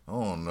 dog. I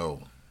don't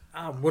know.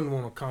 I wouldn't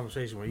want a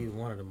conversation with either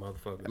one of them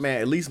motherfuckers.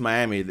 Man, at least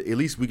Miami, at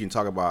least we can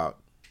talk about,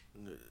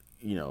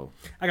 you know.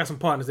 I got some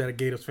partners that are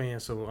Gators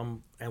fans, so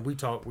we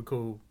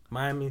cool.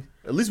 Miami.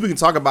 At least we can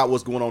talk about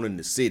what's going on in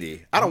the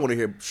city. I don't want to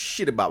hear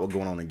shit about what's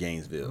going on in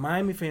Gainesville.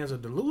 Miami fans are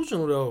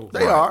delusional, though.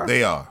 They are.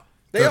 They are.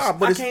 They are,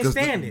 but I it's, can't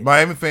stand it.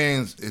 Miami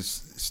fans is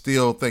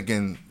still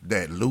thinking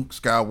that Luke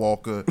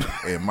Skywalker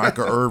and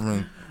Michael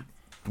Irvin,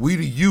 we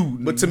the you.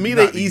 but to me, not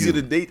they're the easier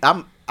you. to date.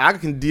 I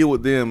can deal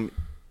with them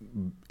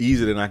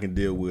easier than I can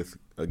deal with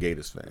a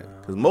Gators fan.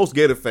 Because most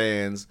Gator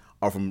fans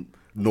are from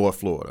North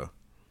Florida,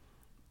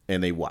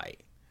 and they white.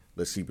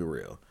 Let's keep it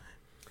real.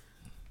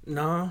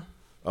 No,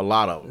 A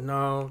lot of them.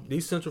 no.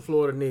 These Central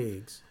Florida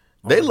niggas.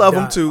 They are love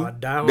them die- too. are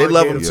diehard They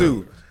love them Gator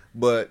too. fans.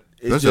 But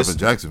it's Especially up in just,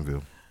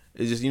 Jacksonville.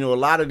 it's just, a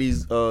lot of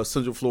these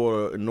Central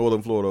Florida and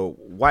Northern Florida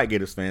white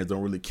Gators fans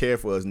don't really care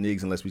for us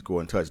niggas unless we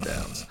score in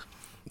touchdowns.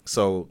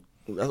 So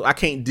I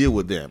can't deal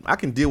with them. I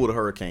can deal with a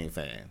Hurricane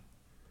fan.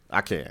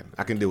 I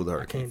can deal with a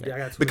Hurricane can't- I fan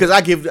got too because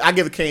I give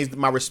the Canes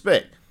my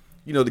respect.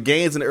 The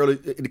Canes in the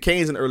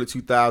early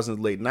 2000s,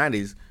 late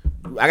 90s.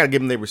 I gotta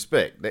give them their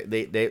respect. That's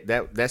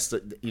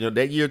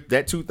that year,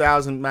 that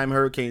 2000 Miami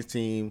Hurricanes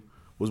team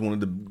was one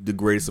of the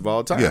greatest of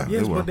all time. Yeah.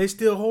 Yes, They were. but they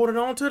still holding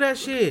on to that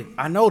shit.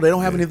 I know they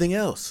don't have anything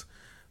else.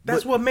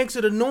 That's what makes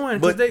it annoying.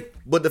 But They,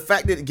 the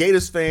fact that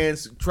Gators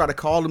fans try to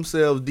call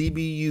themselves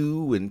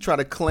DBU and try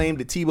to claim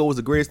that Tebow was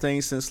the greatest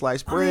thing since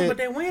sliced bread, but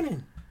they're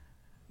winning.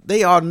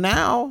 they are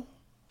now.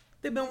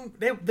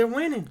 They're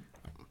winning.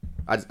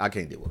 I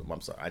can't deal with them. I'm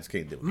sorry, I just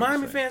can't deal with Miami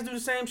Gators fans do the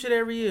same shit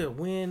every year.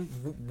 Win,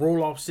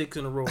 roll off 6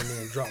 in a row, and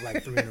then drop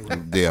like 3 in a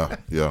row.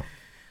 Yeah.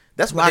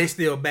 That's But why they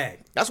still back.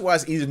 that's why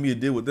it's easy for me to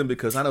deal with them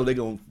because I know they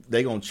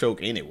gonna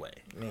choke anyway.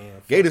 Man,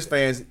 fuck Gators that.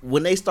 fans,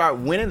 when they start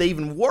winning, they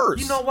even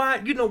worse. You know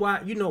why? You know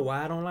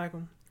why I don't like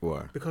them?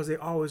 Why? Because they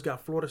always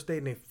got Florida State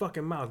in their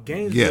fucking mouth.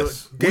 Gainesville,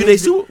 Yes.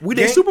 We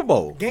they Super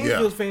Bowl.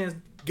 Gainesville Yeah. fans,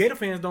 Gator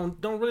fans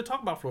don't really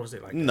talk about Florida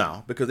State like that.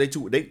 No, because they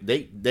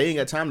ain't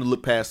got time to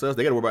look past us.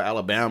 They got to worry about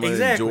Alabama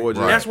Exactly. and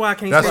Georgia. Right. That's why I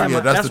can't That's- stand yeah,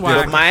 it. that's That's the why.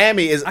 difference. But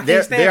Miami is I can't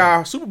they're stand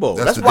our it. Super Bowl.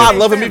 That's That's the why I difference.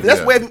 love them.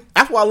 Yeah.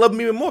 That's why I love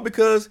them even more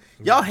because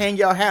y'all hang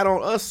y'all hat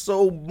on us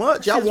so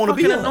much. Y'all It's want to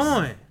be fucking us.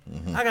 annoying.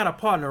 Mm-hmm. I got a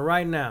partner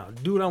right now,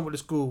 dude I'm with the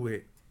school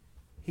with.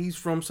 He's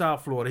from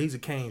South Florida. He's a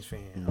Canes fan.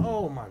 Mm-hmm.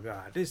 Oh my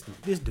God, this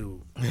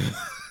dude.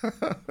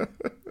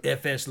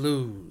 FS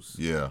lose.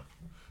 Yeah.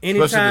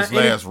 Anytime, Especially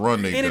this last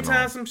run they been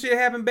anytime on. some shit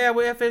happen bad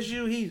with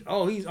FSU, he's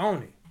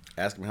on it.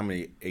 Ask them how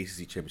many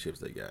ACC championships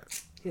they got.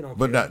 He don't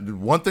But care. the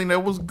one thing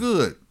that was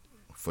good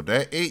for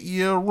that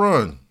 8-year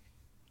run,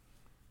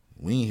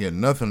 we ain't hear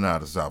nothing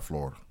out of South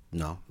Florida.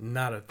 No,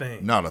 Not a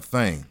thing. Not a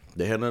thing.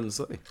 they had nothing to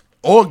say.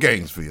 Or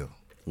Gainesville.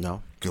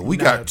 No, Because we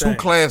Not got a 2 thing.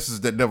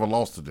 classes that never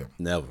lost to them.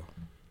 never.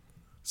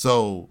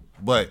 So,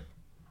 but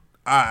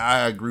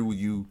I agree with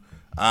you.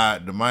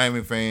 The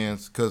Miami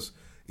fans, because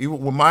even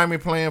with Miami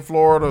playing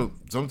Florida,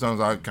 sometimes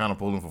I kind of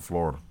pull them for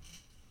Florida.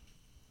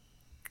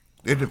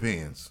 It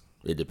depends.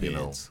 It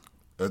depends.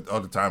 At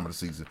the time of the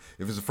season.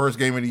 If it's the first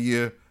game of the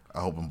year,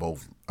 I hope them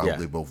both. I hope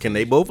they both. Can lose.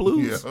 they both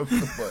lose?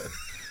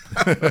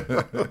 Yeah,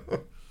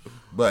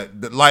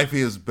 but the life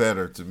is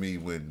better to me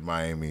when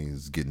Miami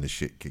is getting the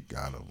shit kicked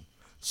out of them.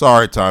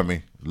 Sorry,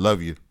 Tommy.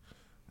 Love you.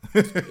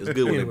 It's good when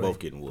they Anyway. both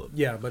getting whooped.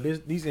 Yeah, but these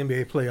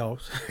NBA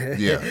playoffs.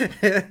 Yeah.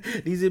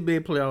 These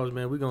NBA playoffs,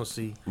 man, we're gonna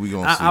see. We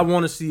gonna see. I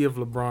want to see if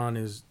LeBron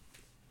is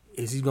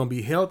he gonna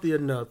be healthy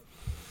enough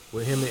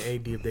with him and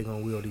AD if they're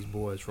gonna wheel these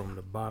boys from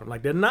the bottom.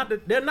 Like they're not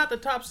the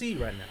top seed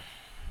right now.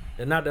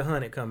 They're not the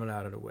 100 coming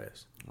out of the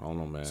West. I don't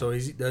know, man. So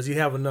does he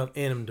have enough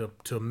in him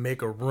to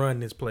make a run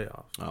this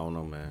playoffs? I don't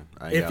know, man.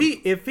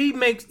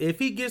 If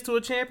he gets to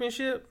a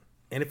championship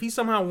and if he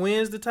somehow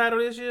wins the title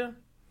this year,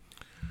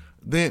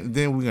 Then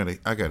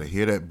I gotta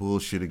hear that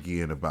bullshit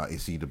again about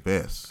is he the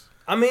best?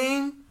 I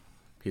mean,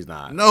 he's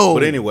not. No.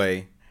 But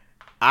anyway,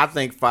 I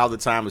think Father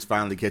Time is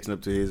finally catching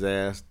up to his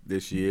ass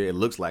this year. It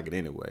looks like it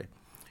anyway.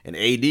 And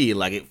AD,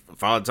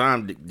 Father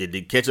Time, did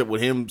they catch up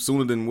with him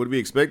sooner than would be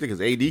expected?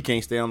 Because AD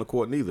can't stay on the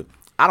court neither.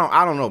 I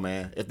don't know,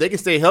 man. If they can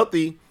stay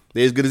healthy,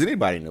 they're as good as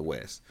anybody in the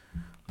West.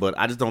 But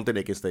I just don't think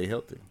they can stay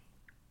healthy.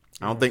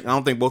 I don't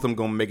think both of them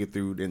gonna make it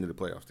through the end of the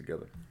playoffs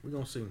together. we're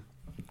gonna see. It'll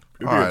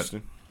be All right.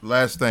 interesting.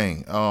 Last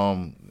thing,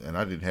 and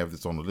I didn't have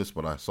this on the list,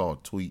 but I saw a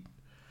tweet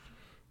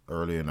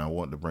earlier, and I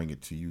wanted to bring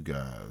it to you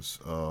guys.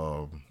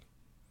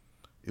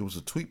 It was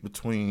a tweet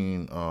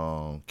between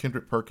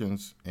Kendrick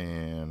Perkins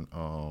and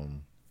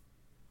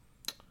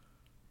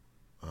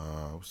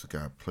what's the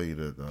guy played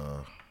at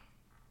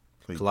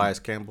Calais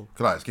Campbell.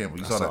 Calais Campbell.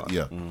 You saw saw that? it.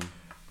 Yeah. Mm-hmm.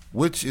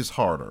 Which is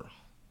harder,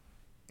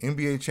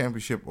 NBA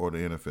championship or the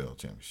NFL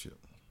championship?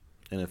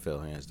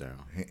 NFL hands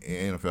down.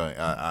 NFL,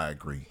 I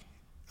agree.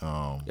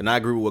 And I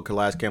agree with what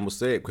Calais Campbell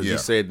said because Yeah. he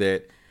said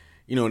that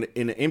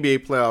in the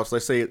NBA playoffs,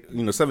 let's say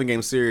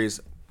 7-game series,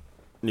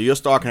 your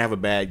star can have a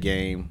bad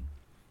game.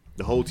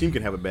 The whole team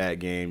can have a bad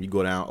game. You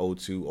go down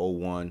 0-2,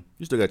 0-1.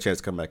 You still got a chance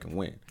to come back and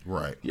win.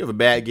 Right. You have a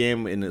bad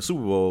game in the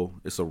Super Bowl,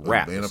 it's a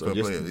wrap. So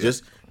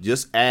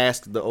just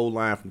ask the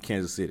O-line from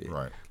Kansas City.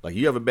 Right. Like,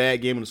 you have a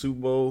bad game in the Super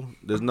Bowl,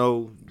 there's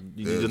no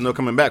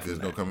coming back from that. There's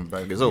no coming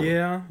back. It's over.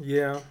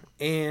 Yeah.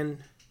 And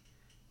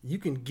you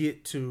can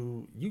get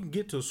to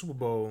a Super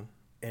Bowl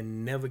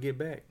and never get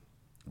back.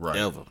 Right.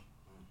 Ever.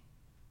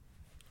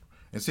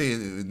 And see,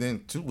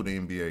 then too with the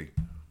NBA,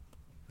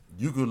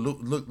 you could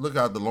look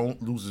out the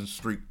losing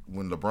streak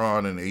when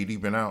LeBron and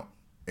AD been out,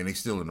 and they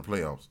still in the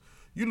playoffs.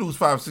 You lose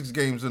 5-6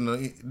 games in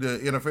the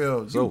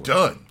NFL, you're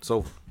done. It's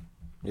over.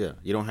 Yeah,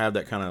 you don't have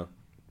that kind of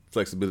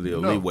flexibility or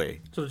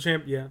leeway. So the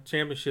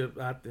championship,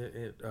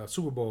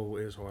 Super Bowl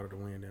is harder to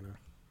win than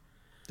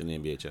the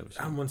NBA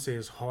championship. I wouldn't say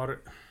it's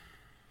harder.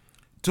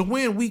 To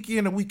win week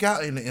in and week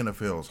out in the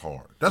NFL is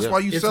hard. That's why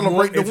you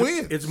celebrate the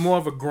win. It's more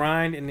of a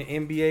grind in the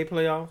NBA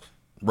playoffs.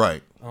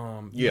 Right.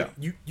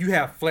 You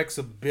have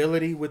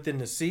flexibility within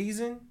the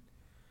season,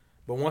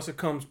 but once it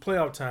comes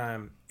playoff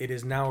time, it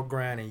is now a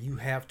grind, and you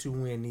have to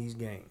win these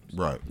games.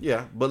 Right.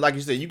 Yeah, but like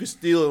you said, you can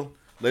still.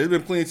 There's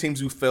been plenty of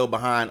teams who fell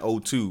behind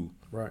 0-2,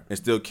 right, and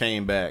still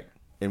came back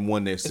and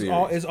won their series.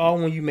 It's all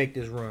when you make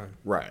this run,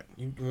 right?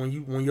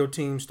 When your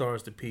team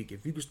starts to peak.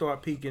 If you can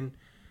start peaking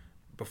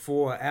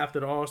before or after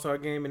the All-Star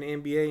game in the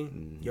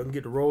NBA, you can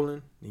get it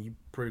rolling, and you're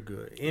pretty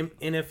good. In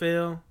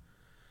NFL,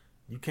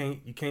 you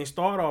can't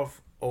start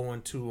off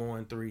 0-2,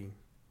 0-3.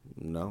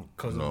 No,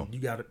 because you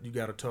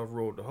got a tough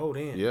road to hold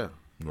in. Yeah,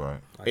 right.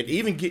 Like, and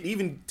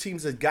even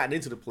teams that's gotten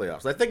into the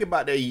playoffs. Like, think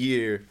about that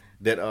year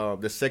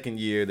the second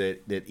year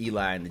that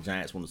Eli and the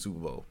Giants won the Super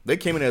Bowl. They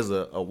came in as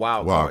a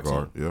wild card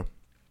team. Yeah.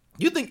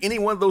 You think any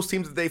one of those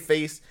teams that they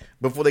faced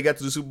before they got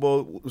to the Super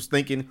Bowl was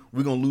thinking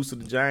we're gonna lose to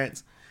the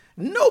Giants?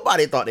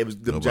 Nobody thought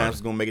the Giants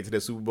was gonna make it to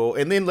the Super Bowl,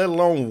 and then let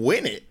alone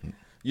win it.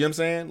 You know what I'm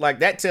saying? Like,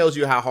 that tells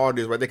you how hard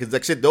it is right there. Because,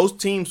 like I said,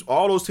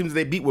 all those teams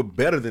they beat were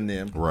better than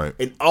them. Right.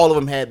 And all of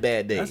them had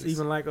bad days. That's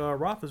even like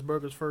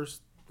Roethlisberger's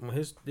first,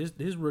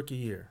 his rookie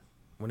year,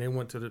 when they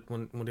went to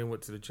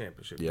the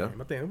championship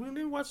game. I think we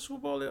didn't watch the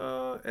Super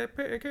Bowl at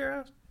Carey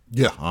House.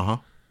 Yeah.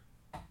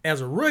 As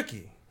a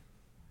rookie,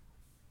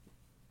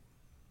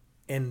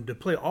 and to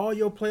play all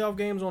your playoff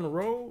games on the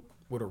road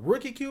with a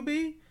rookie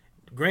QB.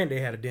 Granted,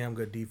 they had a damn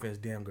good defense,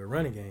 damn good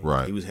running game.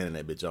 Right. He was handing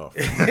that bitch off.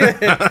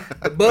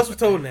 The bus was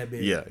toting that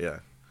bitch. Yeah.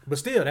 But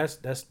still, that's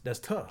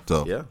tough.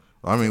 Tough. Yeah.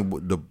 I mean,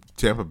 what the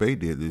Tampa Bay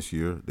did this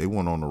year, they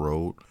went on the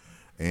road,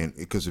 and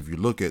because if you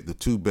look at the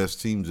two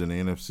best teams in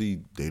the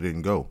NFC, they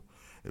didn't go.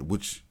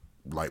 Which,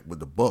 like with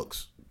the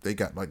Bucks, they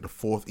got like the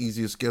fourth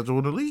easiest schedule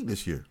in the league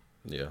this year.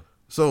 Yeah.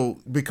 So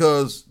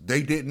because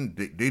they didn't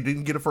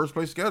get a first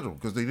place schedule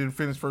because they didn't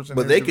finish first in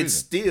but their they division. could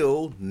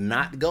still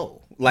not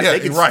go. Like, Yeah, they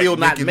could right. still They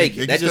not can- make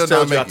they it. can That just still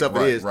not tells you how make tough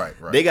it. it is.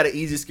 Right. They got an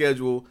easy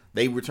schedule.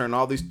 They return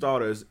all these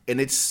starters,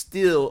 and it's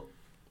still.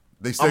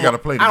 They still got to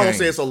play the I don't games.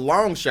 say it's a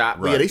long shot,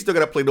 but Right. yeah, they still got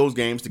to play those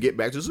games to get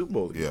back to the Super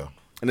Bowl again. Yeah.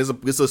 And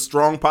it's a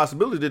strong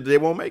possibility that they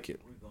won't make it.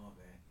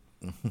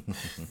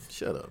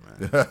 Shut up,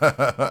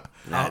 man.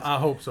 I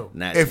hope so.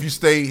 If you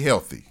stay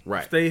healthy.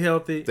 Right. Stay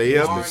healthy.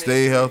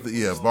 Stay healthy.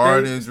 Yeah,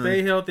 barring injury.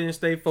 Stay healthy and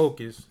stay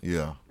focused.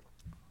 Yeah.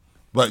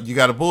 But you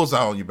got a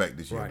bullseye on your back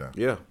this year Right. now.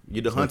 Yeah.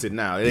 You're the hunted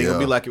now. It ain't going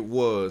to be like it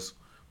was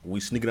when we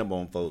sneaking up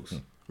on folks.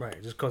 Right.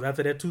 Just because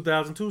after that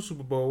 2002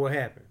 Super Bowl, what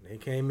happened? They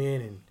came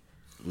in and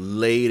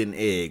Laid an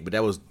egg, but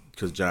that was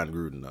because John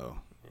Gruden, though.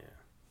 Yeah.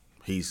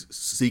 He's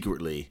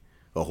secretly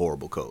a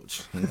horrible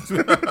coach.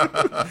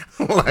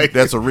 Like,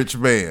 that's a rich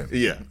man.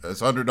 Yeah.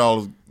 That's $100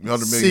 million.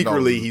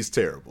 Secretly, he's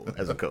terrible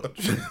as a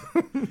coach.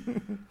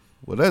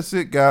 Well, that's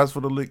it, guys, for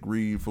the Lick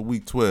Read for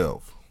week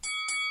 12.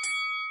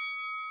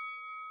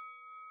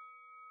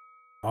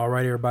 all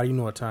right, everybody, you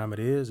know what time it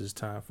is. It's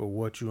time for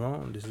What You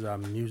On. This is our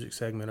music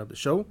segment of the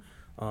show.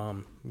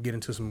 Get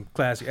into some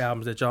classic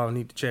albums that y'all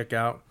need to check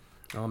out.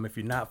 If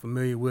you're not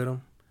familiar with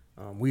them,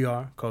 we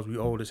are, because we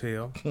old as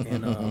hell.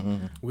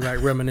 And we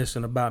like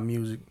reminiscing about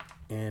music.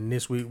 And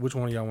this week, which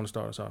one of y'all want to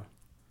start us off?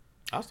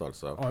 I'll start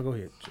us off. All right, go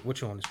ahead.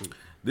 What you on this week?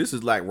 This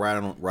is like right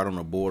on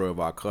the border of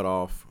our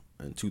cutoff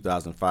in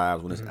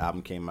 2005 when this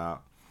album came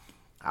out.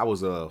 I was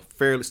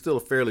still a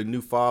fairly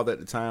new father at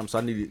the time, so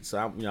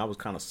I was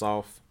kind of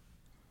soft.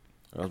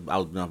 I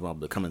was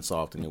becoming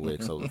soft anyway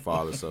because I was a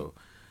father. So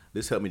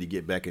this helped me to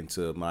get back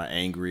into my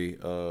angry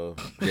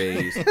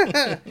days.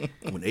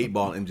 When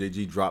 8-Ball and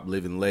MJG dropped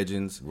 "Living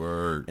Legends,"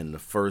 Word. and the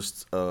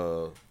first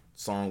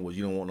song was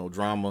 "You Don't Want No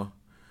Drama."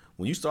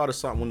 When you start a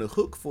song, when the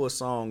hook for a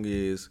song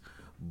is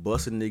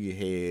 "Bust a nigga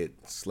head,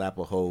 slap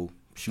a hoe,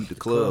 shoot the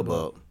club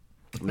up,"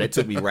 and that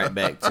took me right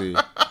back to, you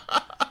know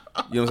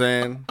what I'm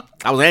saying?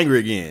 I was angry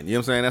again. You know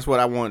what I'm saying? That's what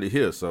I wanted to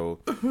hear. So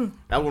that was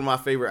one of my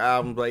favorite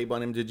albums by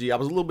 8-Ball and MJG. I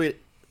was a little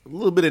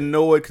bit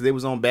annoyed because they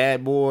was on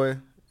Bad Boy,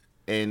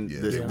 and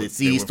the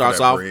CD starts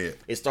off.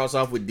 It starts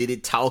off with Did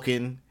It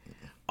talking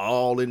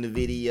all in the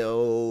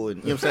video,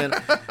 and you know what I'm saying.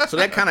 So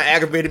that kind of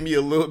aggravated me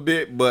a little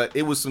bit, but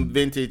it was some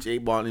vintage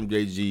 8-Ball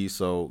MJG.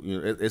 So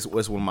you know, it's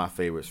one of my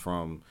favorites.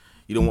 From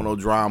You Don't Want No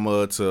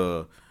Drama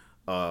to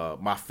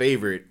my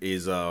favorite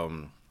is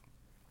Don't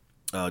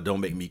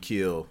Make Me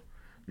Kill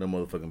No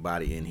Motherfucking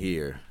Body in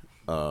Here.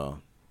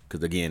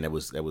 Because again, that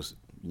was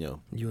you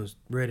know, you was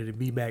ready to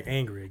be back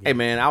angry again. Hey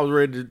man, I was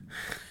ready to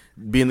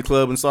be in the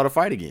club and start a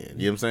fight again.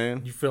 You know what I'm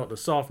saying? You felt the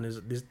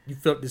softness. You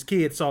felt this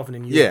kid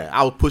softening you. Yeah,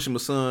 I was pushing my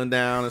son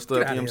down and stuff.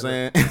 You know what I'm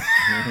saying?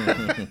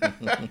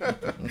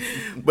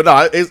 But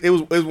no,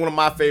 it was one of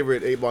my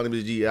favorite 8-Ball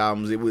MJG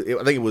albums.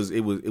 I think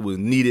it was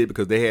needed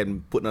because they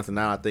hadn't put nothing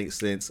out. I think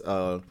since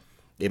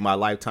In My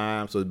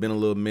Lifetime, so it's been a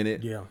little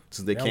minute. Yeah,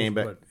 since they came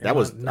back. That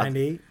was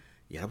 98.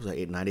 Yeah, that was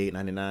like 98,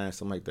 99,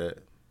 something like that.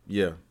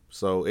 Yeah.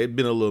 So it'd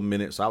been a little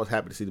minute, so I was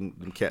happy to see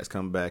them cats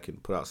come back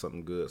and put out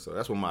something good. So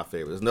that's one of my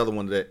favorites. There's another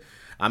one that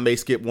I may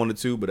skip 1 or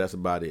 2, but that's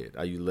about it.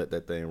 I usually let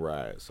that thing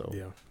ride. So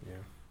yeah.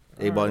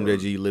 8-Ball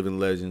MJG, Living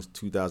Legends,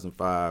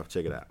 2005.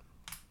 Check it out.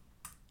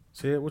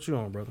 Sid, what you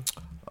on, brother?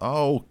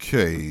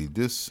 Okay,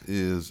 this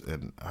is,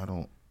 and I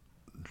don't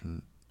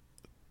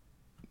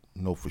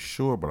know for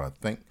sure, but I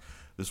think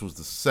this was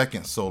the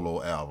second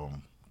solo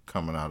album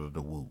coming out of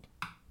the Wu.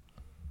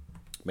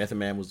 Method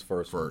Man was the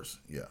first. First,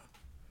 yeah.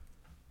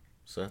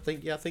 So I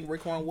think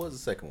Raekwon was the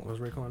second one. Was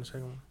Raekwon the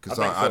second one? Because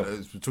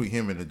it's between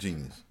him and the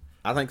Genius.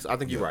 I think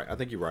you're right. I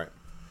think you're right.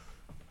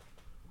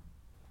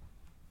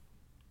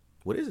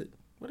 What is it?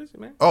 What is it,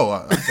 man? Oh,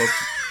 I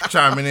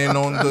chiming in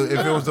on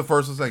if it was the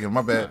first or second.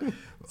 My bad.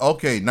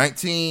 Okay,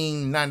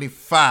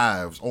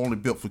 1995's Only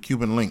Built for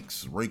Cuban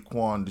Links.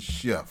 Raekwon the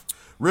Chef.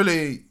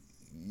 Really,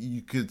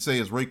 you could say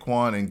it's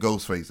Raekwon and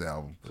Ghostface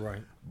album.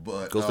 Right.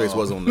 But Ghostface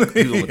was on the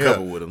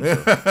cover with him.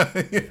 So.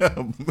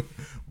 Yeah.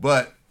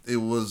 But it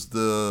was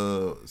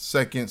the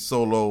second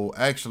solo.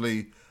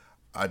 Actually,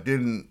 I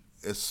didn't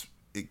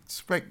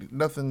expect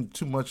nothing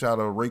too much out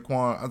of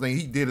Raekwon. I think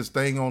he did his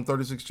thing on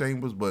 36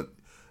 Chambers, but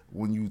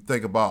when you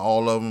think about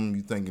all of them,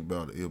 you think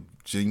about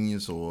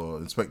Genius or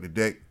Inspector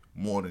Deck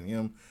more than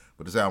him.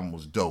 But this album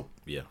was dope.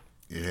 Yeah.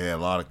 It had a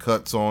lot of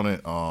cuts on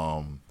it.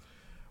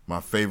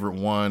 My favorite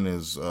one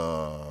is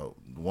the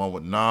one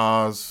with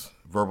Nas,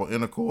 Verbal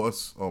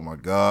Intercourse. Oh my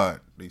God,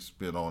 they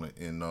spit on it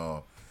in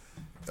the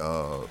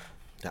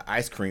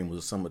Ice Cream was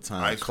a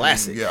summertime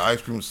classic. Yeah,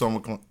 Ice Cream was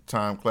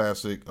summertime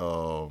classic.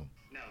 You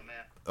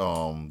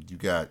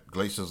got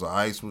Glaciers of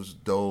Ice was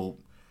dope.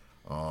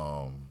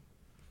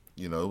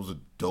 You know, it was a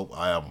dope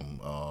album.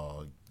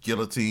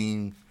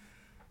 Guillotine.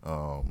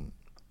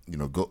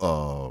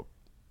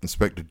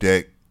 Inspector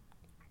Deck.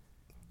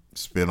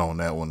 Spin on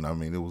that one. I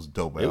mean, it was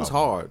dope. It was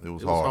hard. It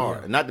was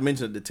hard. Yeah. Not to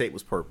mention that the tape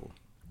was purple.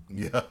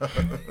 Yeah.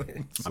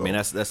 I mean,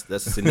 that's a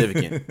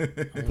significant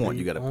point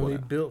you got to Only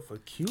put out. built for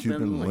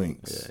Cuban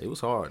links. Yeah, it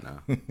was hard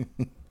now. I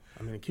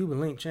mean, the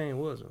Cuban link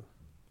chain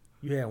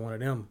you had one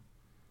of them.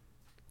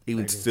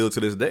 Even still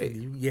to this day.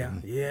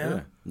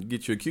 Yeah. You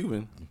get you a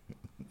Cuban.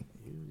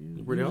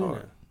 It's pretty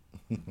hard.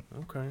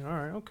 Okay, all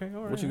right.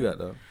 What you got,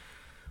 though?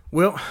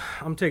 Well,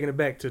 I'm taking it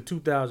back to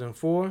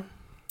 2004.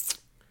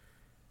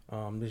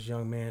 This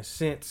young man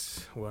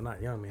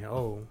not young man,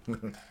 old.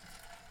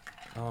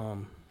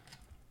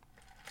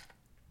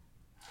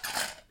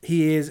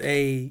 He is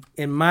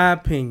in my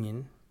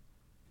opinion,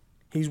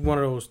 he's one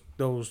of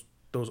those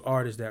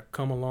artists that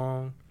come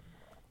along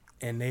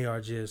and they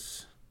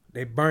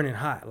burning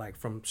hot, like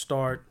from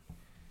start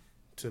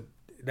to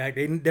like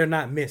they're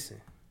not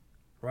missing,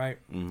 right?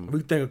 Mm-hmm.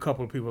 We think a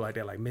couple of people like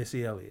that, like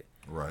Missy Elliott,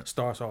 right?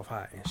 Starts off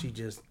hot and she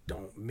just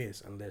don't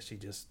miss unless she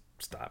just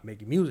stop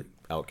making music.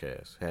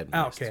 Outkast.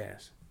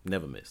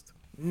 Never missed,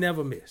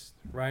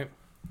 right?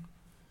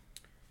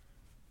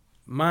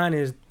 Mine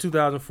is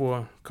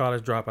 2004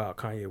 College Dropout,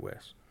 Kanye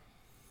West.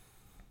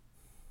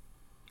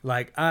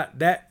 Like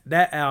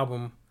that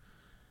album,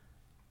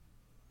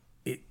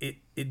 it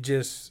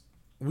just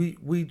we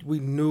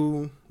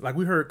knew, like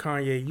we heard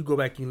Kanye. You go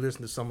back and you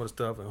listen to some of the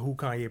stuff and who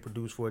Kanye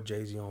produced for,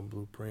 Jay-Z on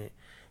Blueprint,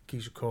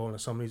 Keisha Cole,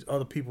 and some of these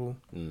other people.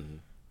 Mm-hmm.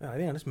 Oh,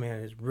 damn, this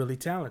man is really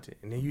talented.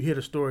 And then you hear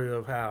the story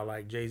of how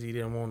like Jay-Z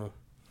didn't want to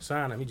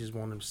sign him; he just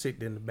wanted him to sit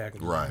there in the back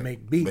and just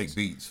make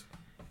beats.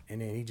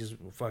 And then he just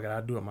fuck it,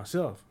 I'll do it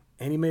myself.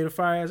 And he made a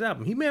fire ass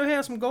album. He may have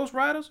had some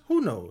ghostwriters. Who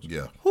knows?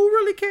 Yeah. Who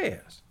really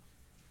cares?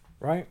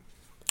 Right?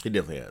 He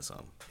definitely had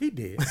some. He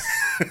did.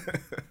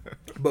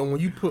 but when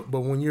you're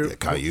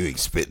Kanye, you ain't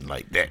spitting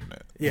like that,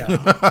 man. Yeah.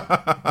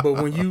 But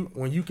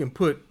when you can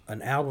put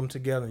an album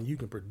together and you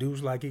can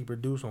produce like he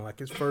produced on like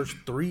his first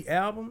 3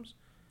 albums,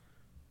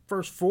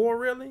 first 4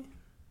 really,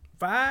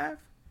 5,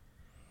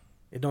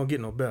 it don't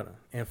get no better.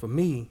 And for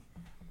me,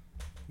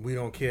 We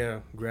Don't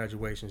Care,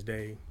 Graduation's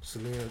Day,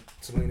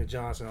 Selena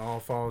Johnson, All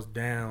Falls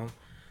Down,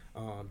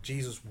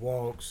 Jesus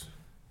Walks,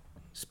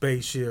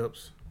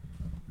 Spaceships.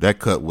 That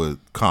cut with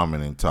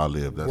Common and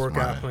Talib. That's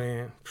Workout mine.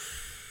 Plan.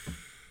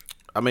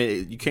 I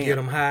mean, you can't Get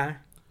Them High.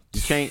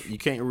 You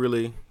can't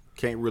really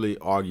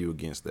argue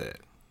against that.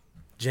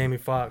 Jamie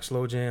Foxx,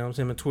 Slow Jams,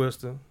 him and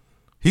Twista.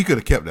 He could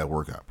have kept that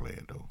Workout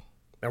Plan though.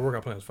 That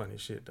workout plan was funny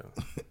as shit though.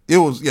 It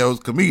was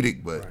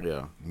comedic, but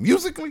Yeah.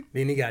 musically,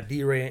 Then he got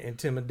D-Ray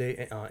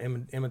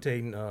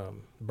imitating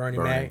Bernie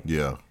Mac.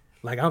 yeah.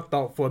 Like I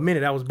thought for a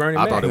minute that was Bernie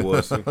I Mac. thought it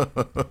was.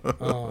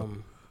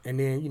 And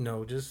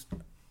then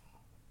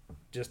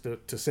just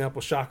to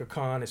sample Shaka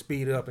Khan and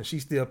speed up, and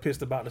she's still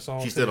pissed about the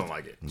song. She still don't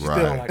like it. She still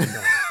don't like the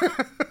song.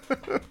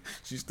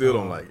 She still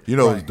don't like it. You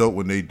know, it was dope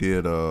when they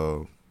did.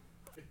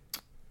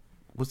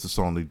 What's the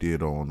song they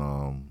did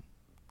on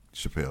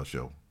Chappelle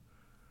Show?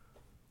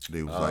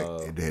 They was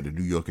like they had the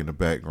New York in the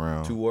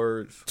background. 2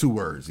 words. 2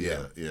 words.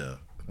 Yeah.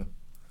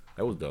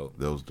 That was dope.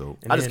 That was dope.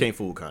 I just can't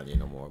fool Kanye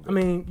no more. I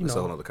mean, that's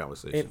a whole other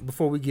conversation. And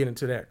before we get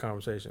into that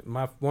conversation,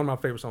 one of my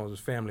favorite songs was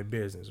 "Family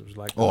Business." It was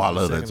like I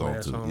love the that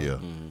song second too. last Yeah.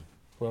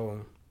 Well,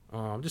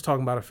 just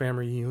talking about a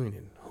family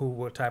reunion,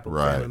 what type of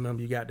Right. family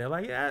member you got there?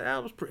 Like, yeah,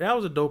 that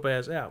was a dope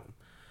ass album.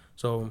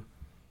 So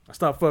I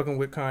stopped fucking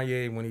with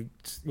Kanye when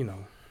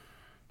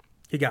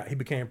he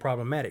became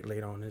problematic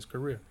later on in his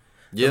career.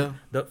 Yeah.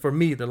 For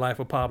me, The Life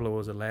of Pablo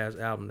was the last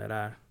album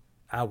that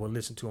I would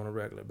listen to on a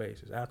regular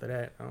basis. After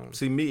that,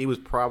 See, me, it was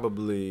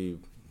probably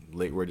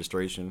Late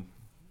Registration.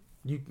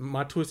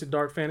 My Twisted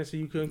Dark Fantasy,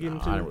 you couldn't get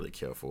into. I didn't really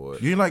care for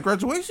it. You didn't like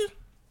Graduation?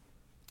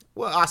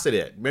 Well, I said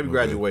that. Maybe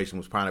Graduation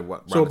was probably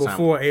around So the time.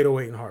 before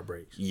 808 and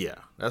Heartbreaks. Yeah,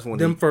 that's when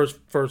Them first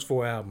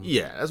 4 albums.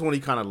 Yeah, that's when he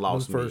kind of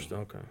lost me. First,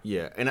 okay.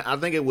 Yeah, and I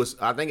think it was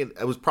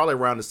probably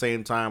around the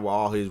same time where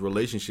all his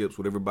relationships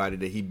with everybody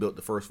that he built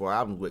the first 4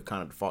 albums with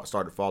kind of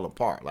started falling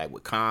apart. Like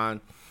with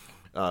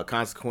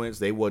Consequence,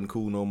 they wasn't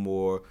cool no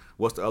more.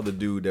 What's the other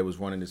dude that was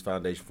running his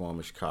foundation for him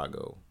in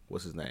Chicago?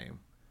 What's his name?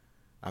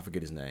 I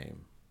forget his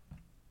name.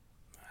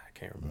 I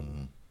can't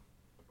remember.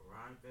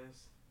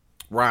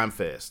 Rhyme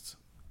Fest.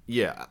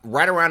 Yeah,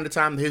 right around the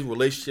time his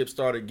relationship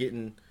started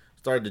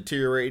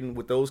deteriorating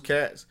with those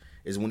cats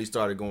is when he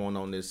started going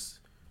on this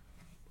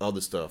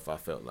other stuff. I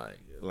felt like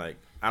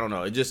I don't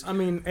know. It just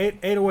 808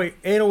 and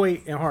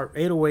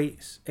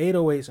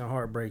 808s and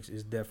Heartbreaks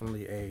is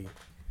definitely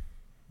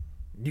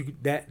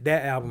that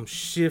album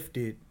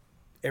shifted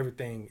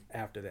everything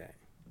after that.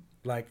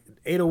 Like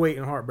 808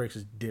 and Heartbreaks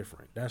is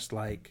different. That's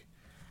like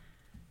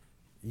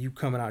you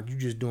coming out, you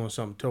just doing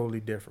something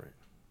totally different.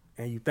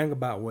 And you think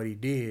about what he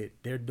did,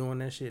 they're doing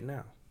that shit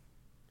now.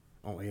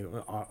 On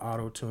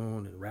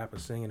auto-tune and rapper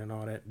singing and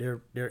all that.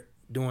 They're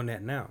doing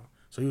that now.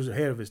 So he was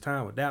ahead of his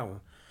time with that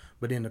one.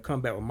 But then to come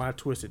back with My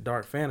Twisted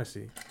Dark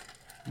Fantasy,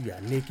 you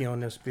got Nicki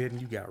on there spitting,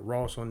 you got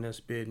Ross on there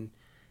spitting.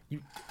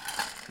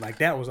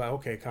 That was like,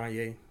 okay,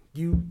 Kanye,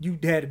 you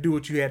had to do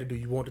what you had to do.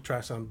 You want to try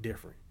something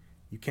different.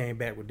 You came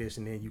back with this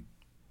and then you.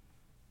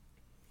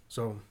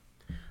 So,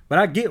 but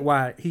I get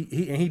why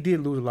he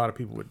did lose a lot of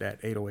people with that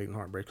 808 and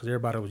Heartbreak because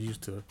everybody was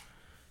used to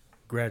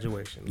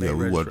Graduation. Yeah,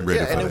 we wasn't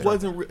ready for and that. it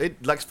wasn't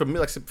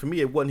for me.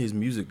 It wasn't his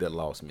music that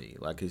lost me.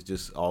 Like it's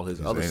just all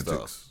his other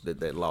antics. stuff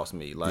that lost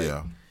me. Like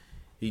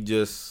he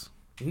just.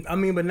 I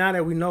mean, but now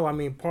that we know, I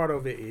mean, part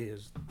of it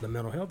is the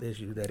mental health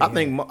issue that I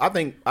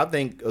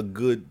think a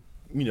good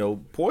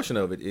portion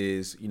of it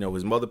is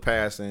his mother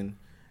passing.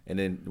 And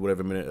then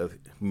whatever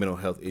mental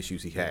health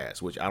issues he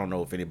has, which I don't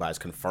know if anybody's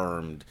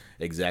confirmed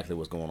exactly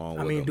what's going on with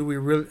him. I mean, do we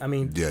really? I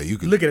mean, yeah, you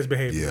can look at his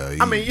behavior. Yeah, look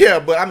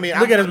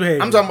at his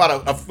behavior. I'm talking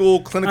about a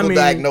full clinical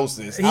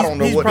diagnosis. I don't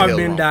know he's what probably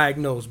the hell been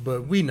diagnosed,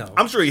 but we know.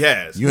 I'm sure he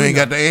has. You ain't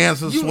got the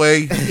answers,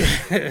 Sway.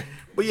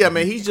 But yeah,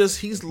 man,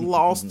 he's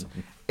lost.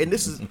 And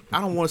this is, I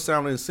don't want to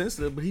sound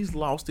insensitive, but he's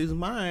lost his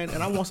mind,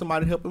 and I want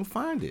somebody to help him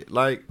find it.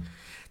 Like,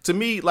 to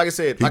me, like I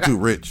said, He's too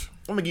rich.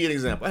 I'm gonna give you an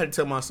example. I had to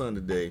tell my son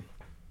today.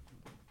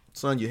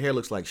 Son, your hair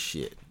looks like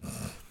shit.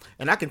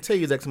 And I can tell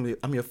you that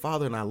I'm your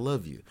father and I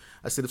love you.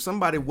 I said, if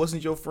somebody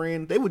wasn't your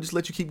friend, they would just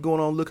let you keep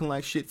going on looking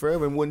like shit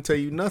forever and wouldn't tell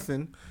you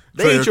nothing.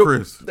 They ain't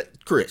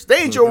Chris. They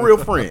ain't your real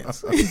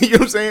friends. You know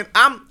what I'm saying?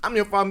 I'm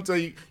your father and tell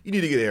you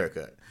need to get a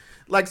haircut.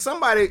 Like if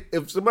somebody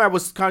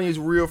was Kanye's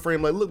real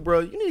friend, like, look,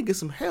 bro, you need to get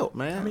some help,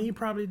 man. I mean, he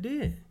probably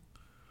did.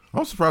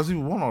 I'm surprised he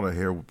would want all that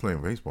hair with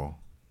playing baseball.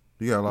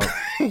 He got a lot.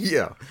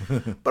 Yeah.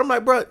 But I'm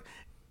like, bro,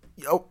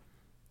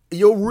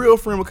 your real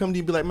friend will come to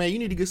you and be like, man, you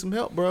need to get some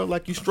help, bro.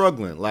 Like, you're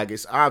struggling. Like,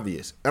 it's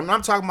obvious. And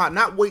I'm talking about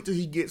not wait till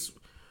he gets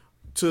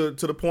to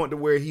the point to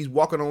where he's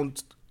walking on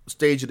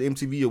stage at the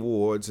MTV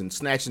Awards and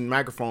snatching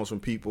microphones from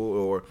people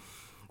or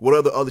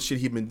what other shit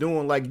he's been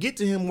doing. Like, get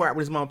to him right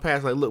when his mom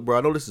passed. Like, look, bro,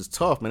 I know this is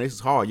tough, man. This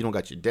is hard. You don't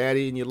got your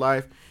daddy in your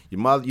life.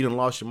 Your mother, you done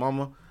lost your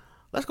mama.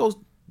 Let's go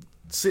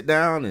sit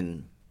down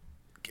and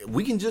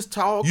we can just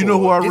talk. You know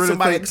who I really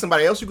think?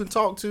 Somebody else you can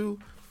talk to.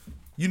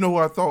 You know who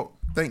I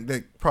think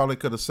that probably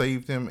could have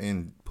saved him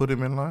and put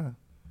him in line?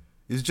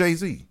 Is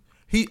Jay-Z.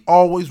 He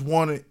always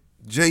wanted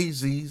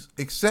Jay-Z's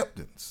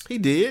acceptance. He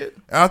did.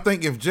 And I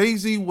think if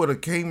Jay-Z would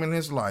have came in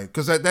his life,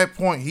 because at that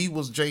point he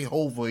was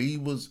Jehovah,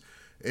 because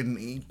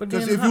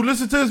if you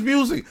listen to his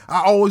music,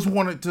 I always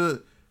wanted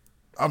to.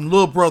 I'm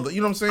little brother.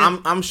 You know what I'm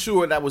saying? I'm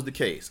sure that was the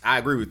case. I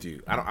agree with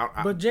you.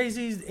 But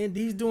Jay-Z's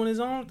he's doing his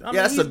own.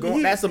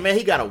 That's a man.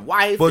 He got a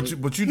wife. But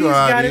you know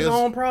how got it his is.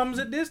 own problems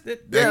at this.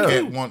 That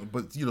cat want,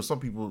 but some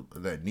people are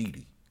that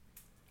needy.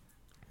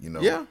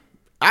 Yeah.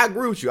 I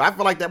agree with you. I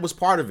feel like that was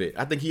part of it.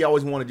 I think he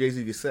always wanted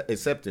Jay-Z's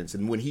acceptance,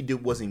 and when he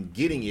wasn't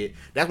getting it,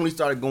 that's when he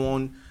started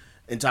going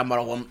and talking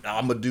about,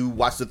 I'm gonna do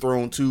Watch the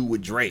Throne 2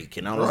 with Drake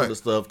and all this other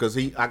stuff. Because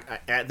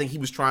I think he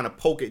was trying to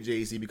poke at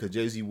Jay-Z because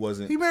Jay-Z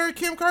wasn't. He married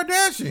Kim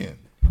Kardashian.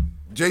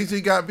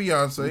 Jay-Z got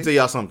Beyonce. Let me tell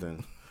y'all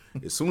something.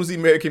 As soon as he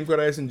married Kim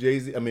Kardashian,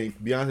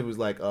 Beyonce was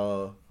like,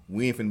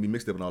 we ain't finna be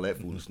mixed up in all that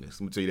foolishness.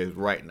 Let me tell you that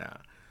right now.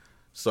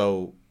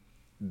 So.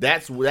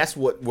 That's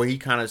where he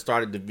kind of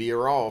started to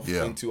veer off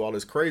into all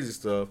this crazy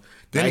stuff.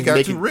 Then he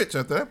got too rich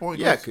at that point.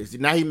 Yeah, because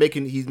now he's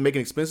making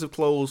expensive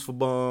clothes for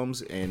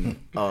bums and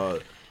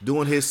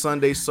doing his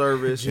Sunday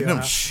service. And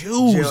them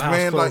shoes,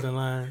 man, like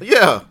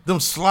them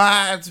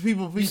slides.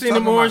 People be seen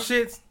them orange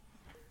shits.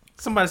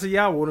 Somebody said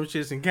y'all wore them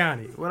shits in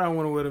county. What I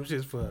want to wear them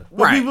shits for?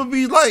 Well, people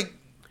be like.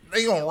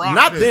 They gonna rock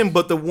not this. them,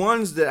 but the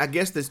ones that I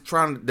guess that's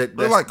trying to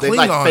they like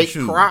fake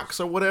shoes. Crocs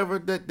or whatever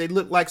that they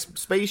look like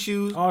space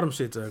shoes. All them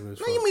shits ugly.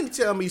 Now you mean to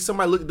tell me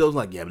somebody looked at those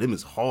like, yeah, but them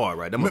is hard,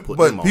 right? I'm gonna put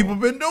them on. But people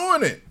been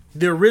doing it.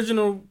 The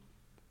original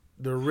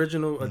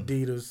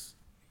Adidas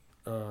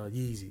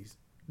Yeezys.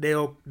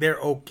 They're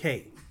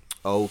okay.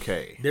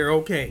 Okay. They're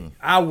okay.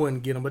 I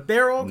wouldn't get them, but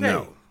they're okay.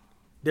 No.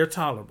 They're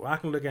tolerable. I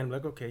can look at them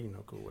like, okay,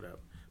 cool, whatever.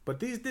 But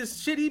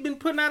this shit he been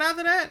putting out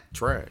after that,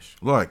 trash.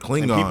 Like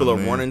Klingon, and people are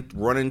man.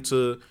 running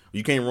to.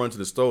 You can't run to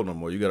the store no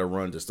more. You got to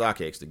run to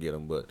StockX to get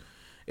them. But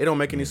it don't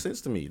make any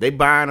sense to me. They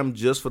buying them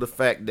just for the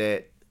fact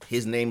that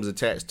his name is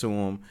attached to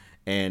them,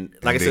 and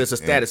like I said, it's a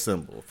status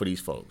symbol for these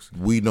folks.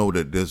 We know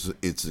that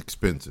it's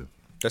expensive.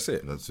 That's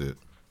it.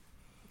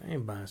 I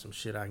ain't buying some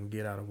shit I can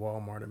get out of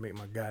Walmart and make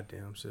my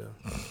goddamn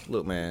self.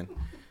 Look, man,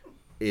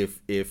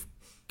 if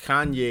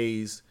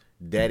Kanye's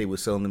daddy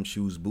was selling them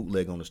shoes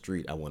bootleg on the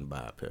street, I wouldn't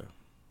buy a pair.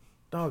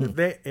 Dog,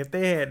 if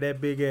they had that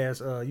big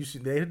ass, you see,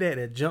 they had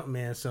that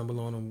Jumpman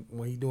symbol on them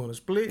when he doing a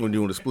split. When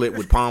doing a split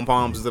with pom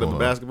poms instead of a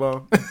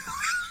basketball.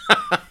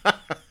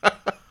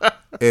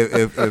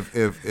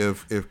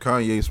 if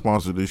Kanye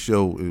sponsored this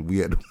show, we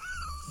had to.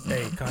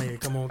 Hey, Kanye,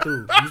 come on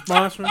through. You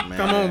sponsoring? Man.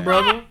 Come on,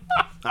 brother.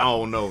 I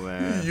don't know,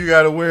 man. You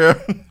gotta wear.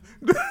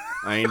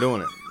 I ain't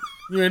doing it.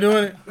 You ain't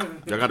doing it?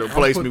 Y'all got to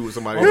replace me with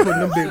somebody else.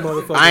 Them big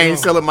motherfuckers I ain't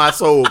selling my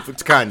soul to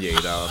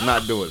Kanye, dog. I'm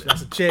not doing it.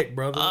 That's a check,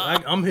 brother.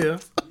 I'm here.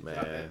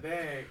 Man,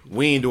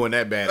 we ain't doing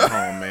that bad at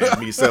home, man.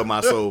 Me sell my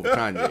soul for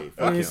Kanye.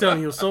 You ain't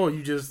selling your soul.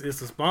 It's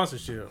a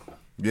sponsorship.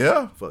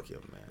 Yeah. Fuck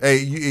him, man.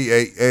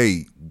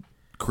 Hey,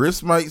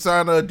 Chris might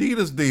sign an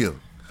Adidas deal.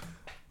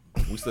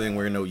 We still ain't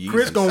wearing no Yeezys.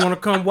 Chris gonna want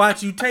to come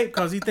watch you tape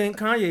because he think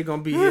Kanye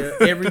gonna be here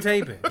every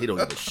taping. He don't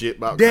give a shit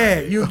about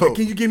Dad, Kanye.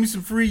 Can you give me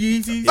some free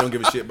Yeezys? He don't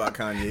give a shit about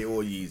Kanye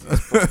or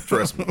Yeezys.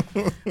 Trust me.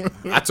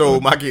 I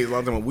told my kids a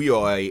long time, we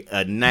are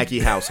a Nike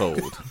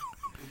household.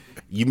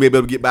 You may be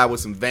able to get by with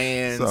some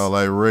Vans. Sound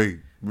like Ray.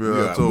 We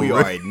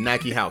are a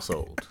Nike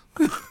household.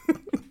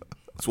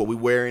 That's what we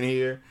wearing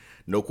here.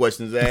 No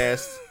questions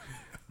asked.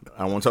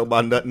 I don't want to talk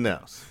about nothing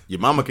else. Your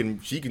mama can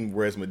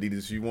wear some Adidas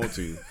if she want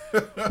to.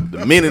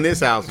 The men in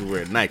this house will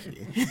wear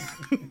Nike.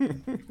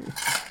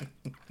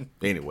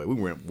 Anyway, we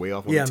went way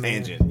off on a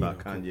tangent about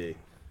Kanye.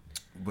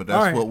 But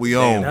that's what we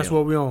own. That's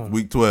what we own.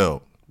 Week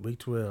 12. Week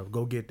 12.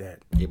 Go get that.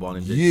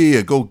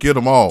 Yeah, go get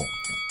them all.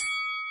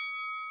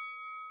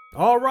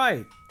 All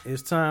right.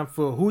 It's time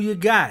for Who You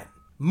Got?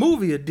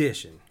 Movie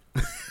edition.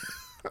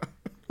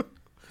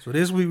 So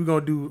this week we're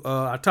going to do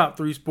our top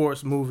 3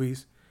 sports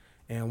movies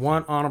and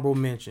one honorable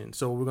mention.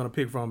 So we're going to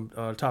pick from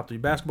top 3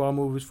 basketball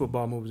movies,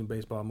 football movies, and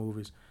baseball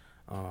movies.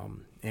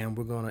 And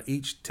we're going to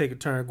each take a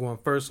turn going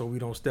first so we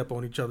don't step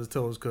on each other's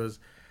toes because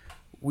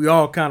we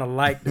all kind of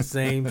like the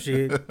same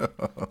shit.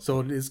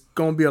 So it's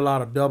going to be a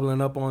lot of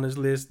doubling up on this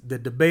list. The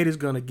debate is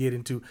going to get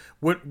into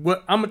what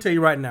I'm going to tell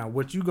you right now.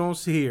 What you're going to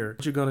see here,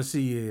 what you're going to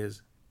see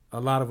is a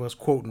lot of us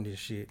quoting this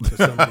shit. Because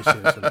some of this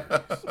shit is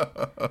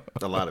hilarious.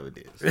 A lot of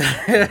it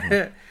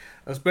is.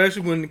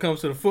 Especially when it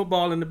comes to the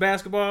football and the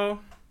basketball.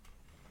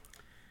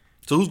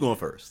 So who's going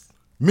first?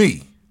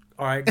 Me.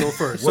 All right, go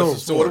first.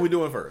 So what are we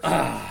doing first?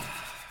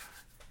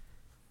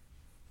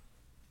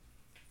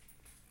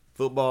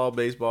 Football,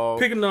 baseball.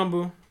 Pick a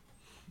number.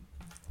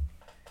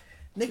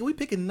 Nigga, we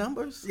picking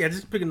numbers? Yeah,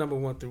 just pick a number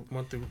 1 through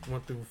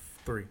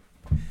 3.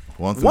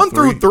 1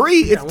 through 3?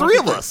 It's 3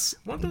 of us.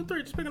 1 through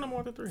 3. Just pick a number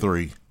 1 through 3.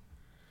 3.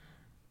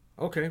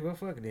 Okay, well,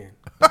 fuck it then.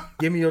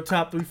 Give me your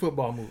top 3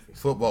 football movies.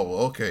 Football,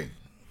 okay.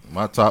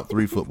 My top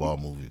 3 football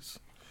movies.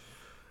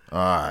 All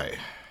right.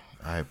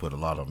 I had put a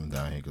lot of them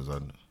down here because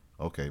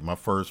my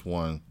first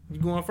one. You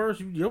going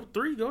first? Your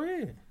 3, go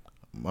ahead.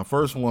 My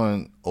first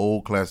one,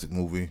 old classic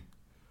movie.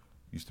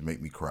 Used to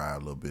make me cry a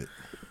little bit.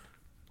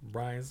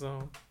 Brian's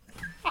song.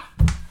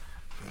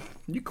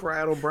 You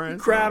cried on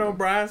Brian's Cried on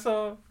Brian's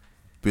song?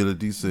 Billy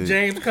D said,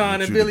 James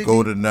Conn and Billy D.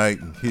 Go tonight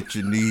and hit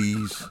your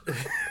knees.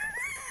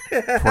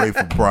 Pray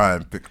for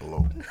Brian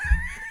Piccolo.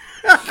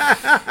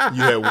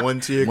 You had one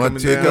tear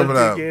coming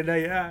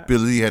out.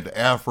 Billy had the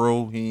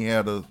afro. He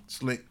had a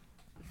slick.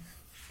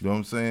 You know what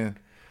I'm saying?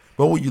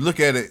 But when you look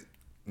at it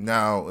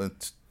now,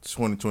 it's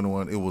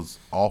 2021, it was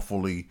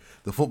awfully.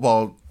 The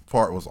football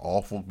part was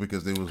awful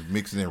because they was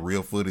mixing in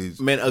real footage.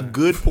 Man, a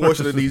good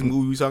portion of these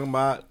movies we talking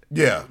about,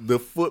 Yeah. the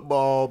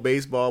football,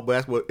 baseball,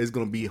 basketball is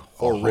going to be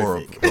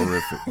horrific.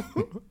 Horrific.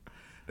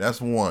 That's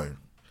one.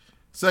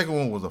 Second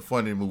one was a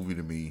funny movie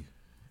to me.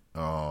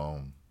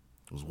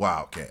 It was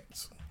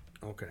Wildcats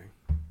Okay.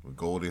 with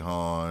Goldie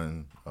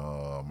Hawn,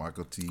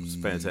 Michael T. It's a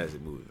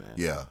fantastic movie, man.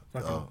 Yeah.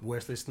 Fucking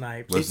Wesley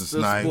Snipes. Wesley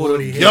Snipes.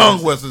 Woody Young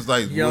Harrelson. Wesley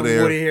Snipes. Young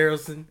Woody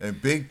Harrelson.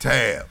 And Big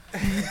Tab.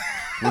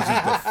 Which is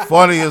the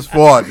funniest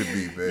part to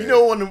me, man. You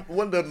know,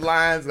 one of the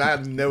lines I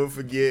never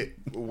forget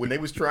when they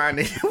was trying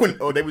to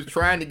they was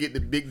trying to get the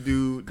big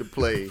dude to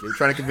play. They were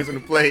trying to convince him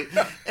to play.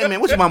 Hey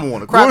man, what's your mama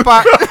want? A crock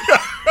pot?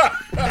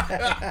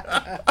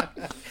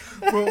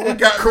 when we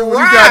got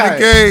the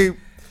game,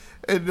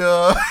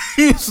 and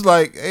he's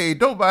like, "Hey,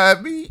 don't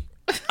mind me.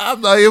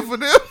 I'm not here for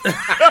them."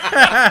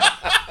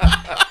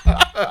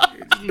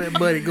 Just let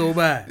Buddy go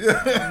by.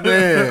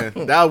 Man,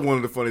 that was one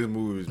of the funniest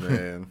movies,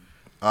 man.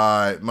 All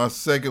right, my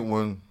second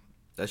one.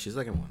 That's your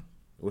second one.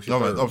 What's your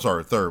third I'm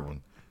sorry, third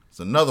one. It's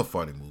another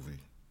funny movie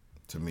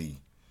to me.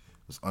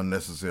 It's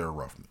Unnecessary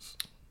Roughness.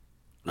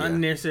 Yeah.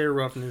 Unnecessary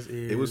Roughness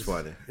is. It was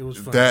funny. It was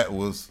funny. That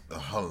was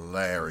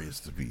hilarious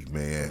to me,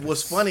 man.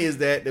 What's funny is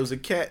that there was a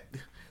cat.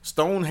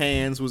 Stone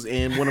Hands was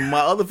in one of my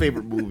other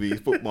favorite movies,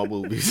 football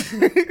movies.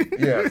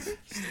 Yes,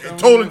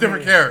 totally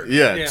different character.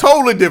 Yeah,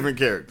 totally different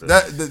character.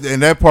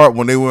 And that part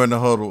when they were in the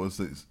huddle,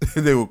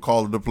 they were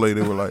calling the play.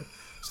 They were like,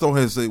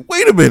 Stonehead say,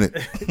 "Wait a minute,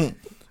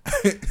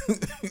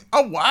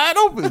 I'm wide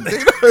open.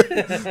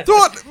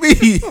 Throw it to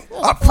me.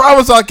 I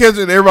promise I'll catch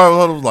it." And everybody in the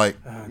huddle was like,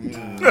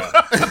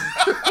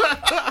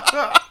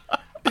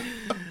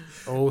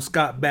 Old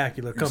Scott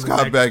Bakula coming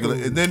Scott back.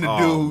 Bakula. And then the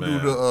dude who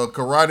do the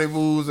karate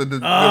moves and the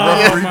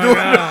Oh referee my do it.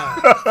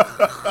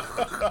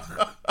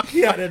 God.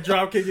 He out there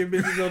drop kicking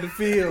bitches on the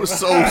field. It was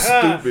so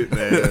stupid,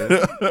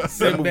 man.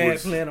 Sinbad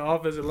playing the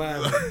offensive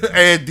lineman.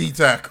 And D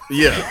tackle.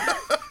 Yeah.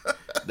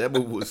 That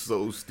movie was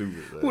so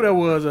stupid. Man. Who that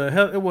was?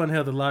 It wasn't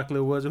Heather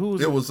Locklear, was it? Who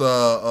was it? It was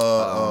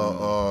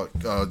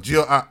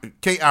Jill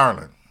Kate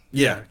Ireland.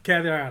 Yeah.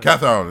 Kathy Ireland.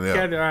 Kathy Ireland, yeah.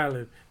 Kathy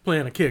Ireland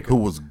playing a kicker. Who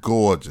was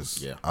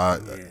gorgeous. Yeah.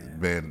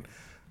 Man,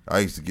 I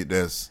used to get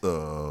that SI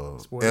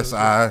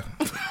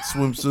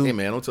swimsuit. Hey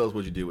man, don't tell us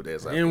what you did with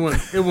that.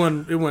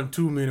 It wasn't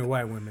too many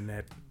white women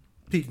that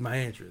piqued my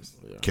interest.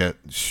 Yeah. Cat,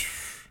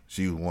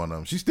 she was one of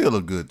them. She still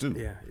look good too.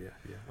 Yeah.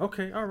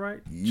 Okay, all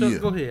right. Yeah.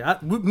 Chuck, go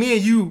ahead. Me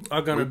and you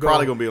are gonna We're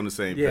probably gonna be on the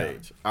same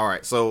page. All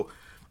right, so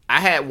I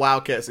had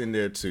Wildcats in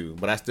there too,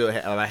 but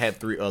I had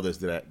three others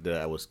that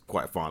I was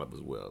quite fond of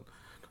as well.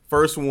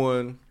 First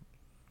one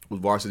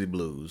was Varsity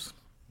Blues.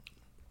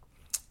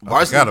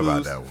 I forgot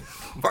about that one.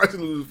 Varsity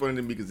Blues was funny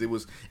to me because it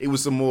was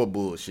some more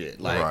bullshit.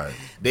 Like Right.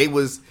 they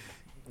was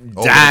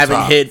Over diving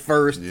the top. head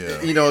first,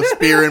 Yeah.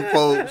 spearing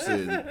folks,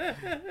 and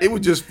it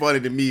was just funny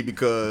to me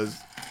because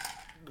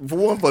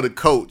for the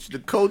coach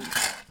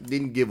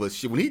didn't give a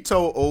shit when he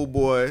told old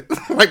boy.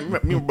 Like me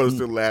and my brother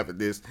still laugh at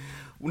this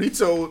when he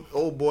told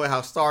old boy how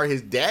sorry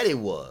his daddy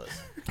was.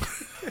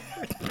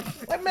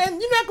 Like, man,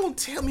 you're not gonna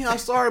tell me how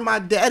sorry my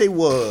daddy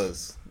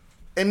was.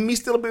 And me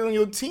still being on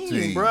your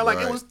team, bro. Like,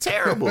 right. it was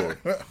terrible.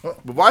 But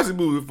Varsity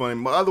Blues was funny.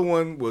 My other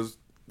one was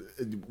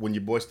when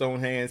your boy Stone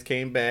Hands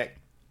came back,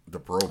 The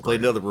program. played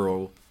another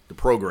role, the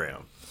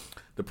program.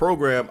 The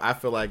program, I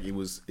feel like it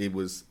was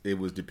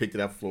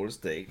depicted at Florida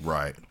State.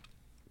 Right.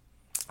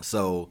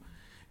 So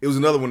it was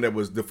another one that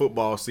was the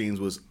football scenes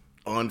was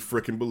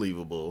unfreaking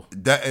believable.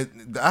 That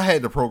I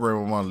had the program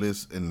on my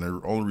list, and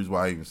the only reason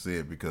why I even said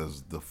it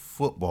because the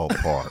football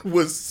part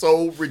Was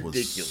so was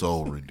ridiculous.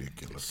 so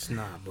ridiculous.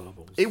 Snot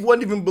bubbles. It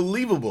wasn't even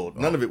believable.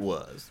 None of it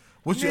was.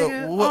 What's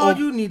Nigga, what- all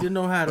you need to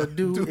know how to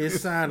do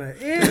is sign an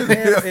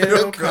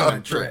NFL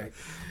contract.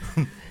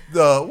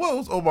 what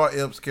was Omar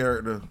Epps'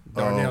 character?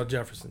 Darnell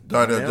Jefferson.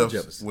 Darnell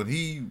Jefferson. When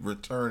he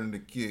returned the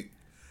kick,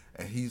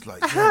 and he's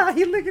like,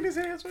 He licking his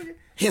hands for you.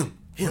 Him.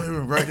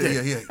 right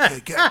there,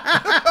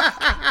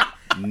 yeah.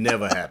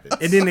 Never happened.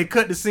 And then they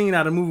cut the scene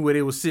out of the movie where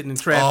they was sitting in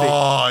traffic.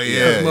 Oh,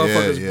 yeah,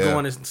 Motherfuckers yeah.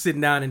 going and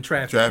sitting down in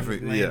traffic.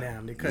 Traffic, laying yeah.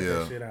 down. They cut Yeah.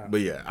 that shit out.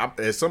 But yeah,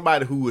 as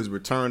somebody who has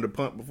returned a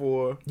punt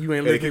before, You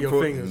ain't and licking your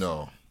fingers.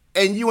 No.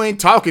 and you ain't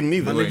talking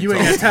neither. I mean, you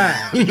ain't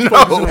got time. No.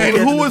 Focus on And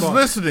catching who the is ball.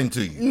 listening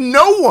to you?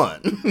 No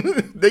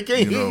one. They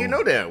can't hear know. you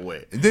know that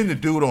way. And then the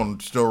dude on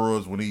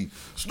steroids when he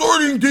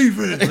starting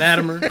defense.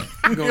 Latimer,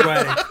 you gonna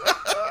ride it.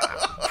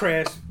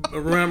 Crash,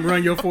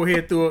 run your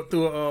forehead through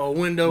a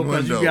window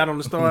because you got on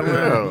the starting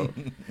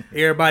line.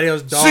 Everybody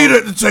else dog. Seat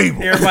at the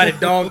table. Everybody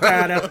dog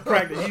tired after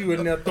practice. You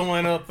in there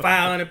throwing up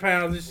 500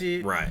 pounds and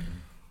shit. Right.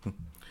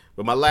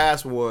 But my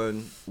last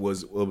one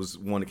was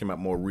one that came out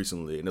more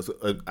recently, and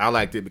I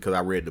liked it because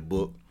I read the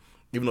book,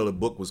 even though the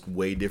book was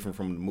way different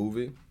from the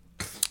movie.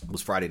 It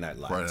was Friday Night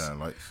Lights.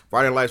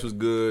 Friday Night Lights was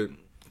good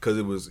because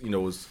it was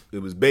it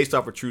was based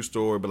off a true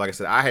story. But like I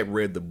said, I had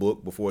read the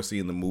book before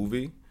seeing the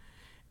movie,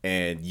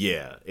 and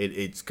yeah,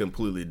 it's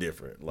completely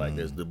different. Like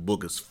the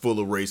book is full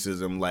of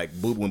racism. Like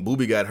when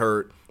Booby got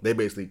hurt, they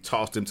basically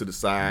tossed him to the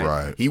side.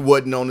 Right. He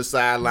wasn't on the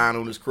sideline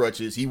on his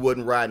crutches. He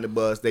wasn't riding the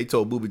bus. They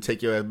told Booby,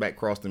 take your ass back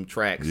across them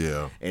tracks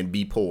Yeah. and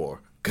be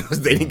poor.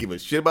 because they didn't give a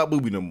shit about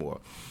Booby no more.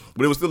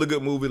 But it was still a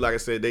good movie. Like I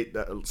said,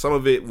 some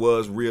of it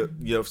was real.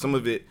 Some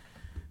of it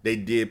they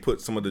did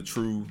put some of the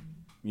true,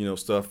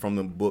 stuff from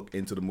the book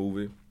into the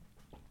movie,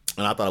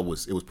 and I thought it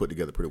was put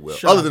together pretty well.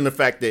 Other than the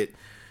fact that,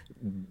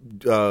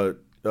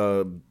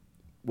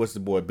 what's the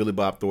boy Billy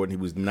Bob Thornton?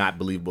 He was not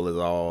believable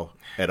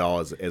at all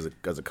as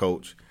a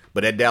coach.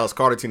 But that Dallas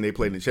Carter team they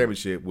played in the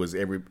championship was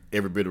every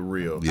bit of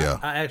real. Yeah,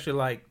 I actually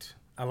liked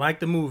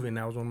the movie, and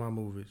that was one of my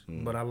movies.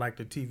 But I liked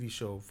the TV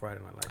show Friday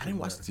Night Lights. I didn't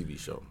watch the TV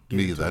show.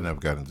 because I never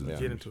got into that.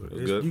 Get into it.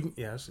 It's good?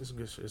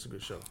 It's a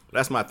good show.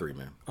 That's my 3,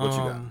 man. What you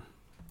got?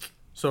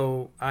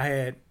 So I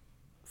had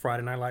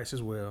Friday Night Lights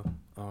as well,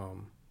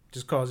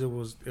 just cause it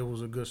was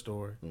a good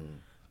story.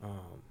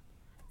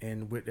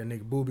 And with that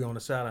nigga Booby on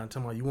the sideline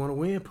talking about, you want to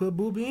win, put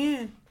Booby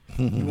in.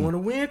 You want to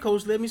win,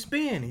 coach, let me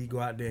spin. And he go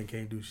out there and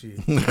can't do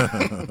shit.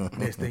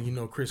 Next thing you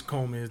know, Chris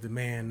Coleman is the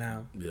man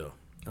now. Yeah.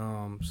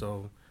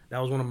 So that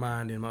was one of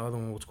mine. And my other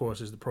one, of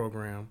course, is the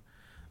program.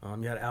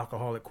 You had an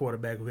alcoholic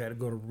quarterback who had to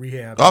go to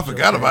rehab. I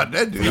forgot about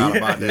that dude.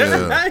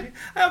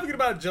 I forget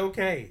about Joe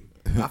K.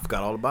 I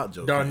forgot all about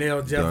Joe.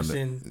 Darnell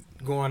Jefferson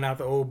going out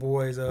the old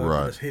boys.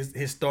 Right.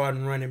 His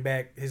starting running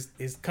back,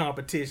 his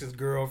competition's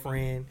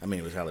girlfriend. I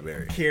mean, it was Halle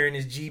Berry. Carrying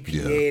his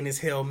GPA and his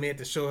helmet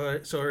to show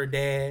her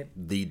dad.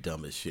 The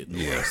dumbest shit in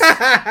the world.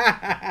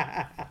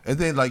 And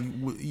then,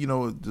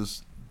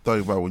 just thought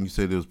about when you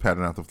said it was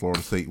patting out the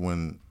Florida State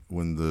when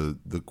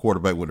the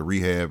quarterback went to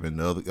rehab and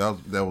the other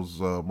that was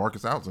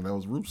Marcus Allen, that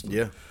was Rooster.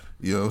 Yeah.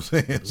 You know what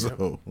I'm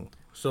saying? Yep.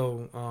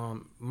 So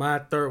my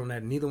third one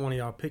that neither one of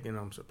y'all picking,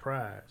 I'm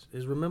surprised,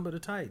 is Remember the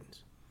Titans.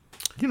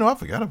 I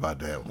forgot about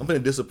that one. I'm going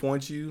to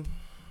disappoint you.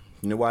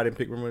 You know why I didn't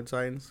pick Remember the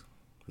Titans?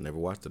 I never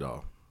watched it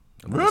all.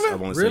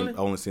 I've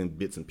only seen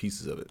bits and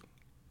pieces of it.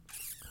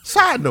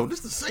 Side note, this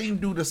is the same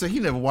dude that said he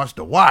never watched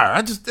The Wire.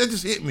 That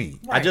just hit me.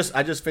 Right.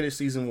 I just finished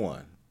season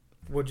 1.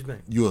 What'd you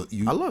think?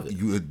 I love it.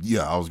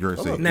 I was going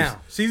to say. Now,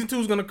 season 2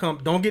 is going to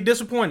come. Don't get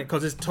disappointed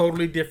because it's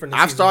totally different.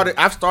 I've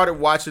started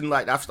watching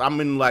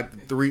I'm in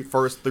the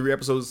first 3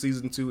 episodes of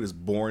season 2. It's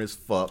boring as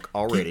fuck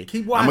already.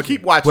 Keep watching. I'm gonna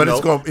keep watching,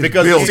 but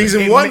because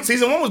season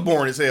one was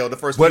boring as hell. The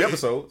first 3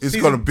 episodes. It's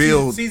going to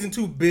build. Season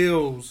 2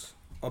 builds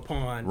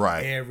upon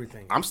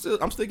everything. I'm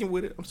sticking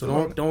with it.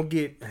 Don't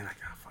get. Man,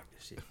 fuck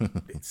this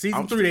shit.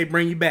 Season 3, they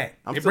bring you back.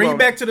 They still bring you on-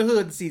 back to the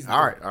hood. Season.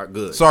 All 3. right,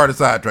 good. Sorry to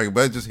sidetrack it,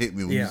 but it just hit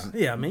me.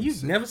 Yeah, man.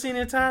 You've never seen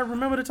the entire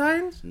Remember the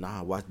Titans? Nah,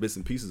 I watched bits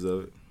and pieces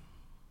of it.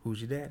 Who's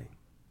your daddy?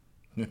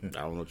 I don't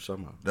know what you're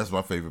talking about. That's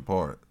my favorite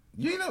part.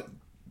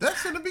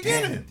 That's in the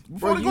beginning.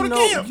 Bro, Before they go to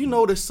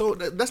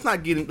camp. Let's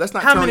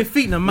not How many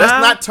feet in a mile?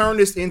 Let's not turn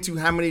this into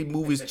how many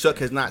movies Chuck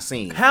has not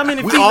seen. How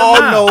many we feet in a all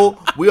mile? know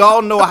we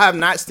all know I have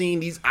not seen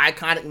these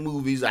iconic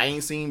movies. I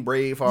ain't seen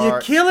Braveheart.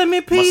 You're killing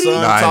me, Petey.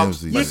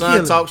 My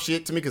son talks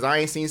shit to me because I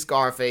ain't seen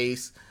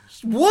Scarface.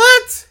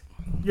 What?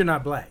 You're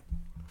not black.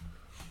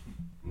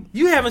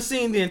 You haven't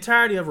seen the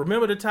entirety of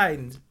Remember the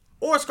Titans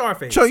or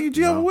Scarface. Show you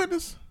Jehovah's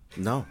Witness?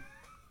 No.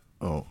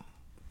 Oh.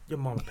 Your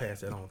mama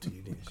passed that on to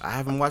you, didn't she? I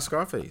haven't watched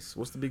Scarface.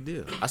 What's the big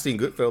deal? I seen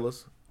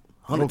Goodfellas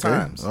 100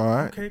 times. All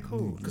right. Okay,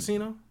 cool.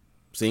 Casino?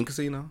 Seen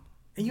Casino.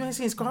 And you ain't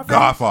seen Scarface?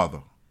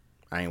 Godfather.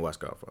 I ain't watched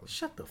Godfather.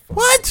 Shut the fuck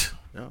What?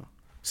 No.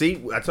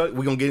 See, I told you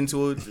we're gonna get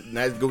into it.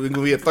 Now it's gonna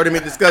be a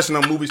 30-minute discussion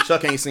on movies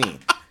Chuck ain't seen.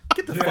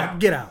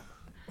 Get out.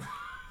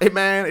 Hey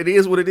man, it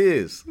is what it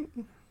is.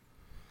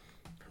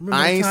 Remember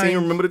I the ain't Titans?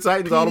 seen Remember the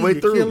Titans all the Petey, way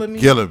you're through.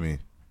 Killing me.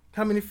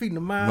 How many feet in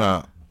a mile?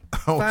 Nah.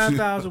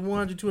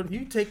 5,100, 200.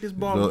 You take this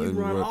ball and you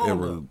run all of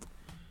them.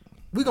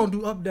 We're going to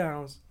do up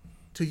downs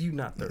till you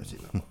not thirsty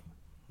no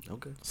more.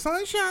 Okay.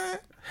 Sunshine.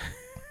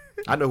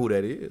 I know who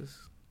that is.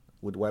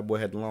 With the white boy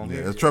had the long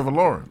hair. That's Trevor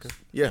Lawrence.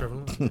 Yeah. Trevor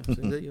Lawrence.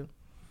 See, there you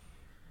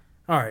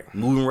All right. go.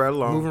 Moving right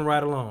along. Moving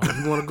right along.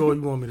 You want to go or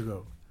you want me to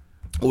go?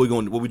 What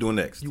we doing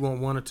next? You want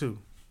 1 or 2?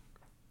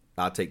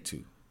 I'll take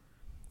 2.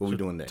 What we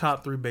doing next?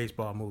 Top 3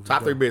 baseball movies.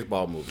 Top Go. 3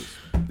 baseball movies.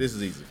 This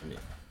is easy for me.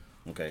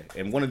 Okay.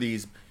 And one of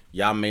these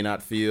y'all may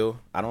not feel.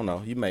 I don't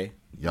know. You may.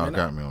 Y'all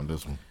got me on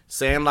this one.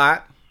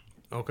 Sandlot.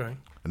 Okay.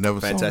 I never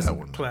Fantastic. saw that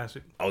one.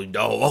 Classic.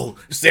 Oh,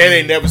 Stan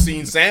ain't never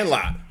seen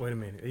Sandlot. Wait a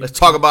minute. Let's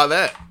talk about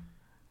that.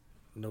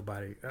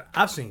 Nobody.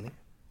 I've seen it,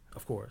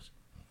 of course.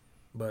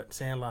 But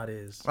Sandlot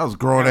is. I was a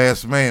grown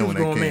ass man He when was a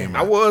they grown came man. I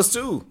out. was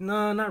too.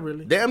 No, not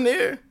really. Damn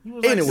near. He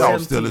was like Anyway, I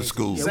was still in 17.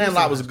 school. Yeah,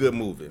 Sandlot was a good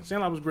movie.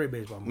 Sandlot was a great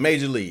baseball movie.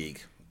 Major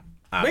League.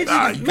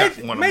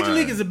 Major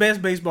League is the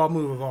best baseball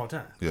movie of all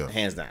time. Yeah.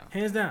 Hands down.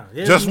 Hands down.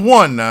 Yeah, Just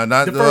one now,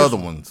 not the first other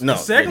one. ones. No. The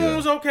second yeah. one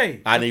was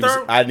okay. I The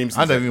didn't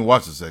third- even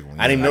watch the second one.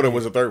 I didn't even know there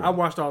was a third I one.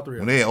 watched all 3 of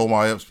When them. they had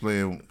Omar Epps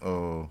playing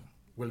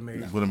Willie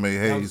Mays. Willie Mae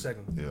That was Hayes. the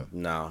second one. Yeah.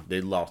 No, they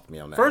lost me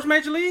on that. First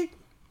Major League?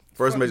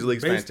 First Major League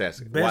is Base-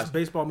 fantastic. Best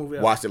baseball movie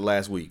ever. Watched it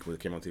last week when it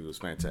came on TV. It was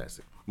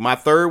fantastic. My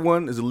third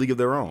one is A League of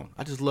Their Own.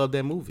 I just love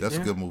that movie. That's a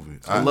good movie.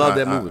 I love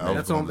that movie, man.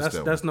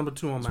 That's number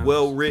 2 on my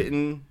Well list.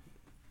 written.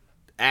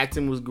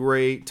 Acting was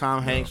great.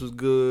 Tom Hanks was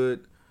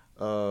good.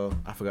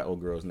 I forgot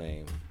old girl's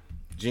name.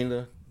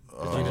 Gina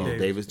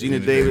Davis. Gina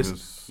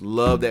Davis.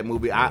 Love that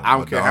movie. I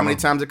don't care how many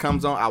times it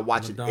comes on. I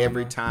watch it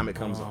every time it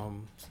comes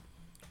on.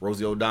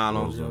 Rosie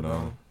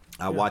O'Donnell.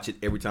 I watch it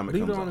every time it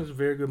Leave comes It On out. is a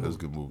very good movie. That's a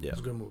good movie. It's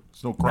a good movie.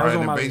 There's no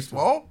crying in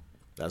baseball.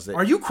 That's it.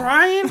 Are you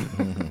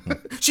crying?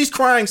 She's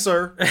crying,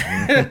 sir.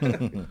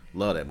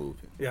 Love that movie.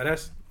 Yeah,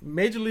 that's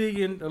Major League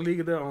and A League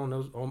of Their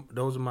Own.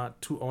 Those are my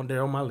two on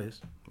there on my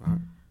list. All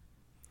right.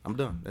 I'm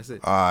done. That's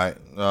it. All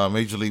right.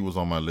 Major League was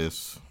on my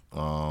list.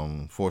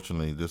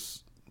 Fortunately,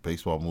 this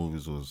baseball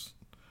movies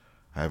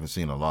I haven't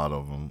seen a lot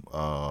of them.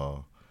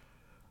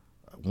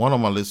 One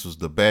on my list was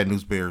The Bad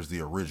News Bears,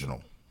 the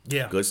original.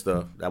 Yeah, Good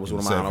stuff. That was In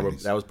one of the my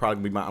 70s. That was probably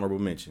gonna be my honorable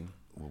mention.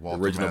 The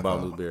Walter original Matthau.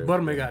 Bad News Bears.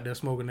 Buttermilk out there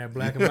smoking that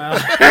black and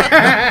mild.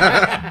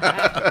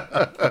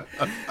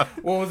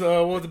 What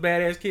was the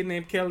badass kid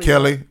named Kelly?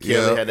 Kelly.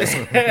 Kelly had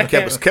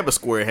that kept a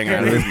square hanging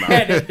out of his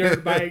Had mouth. that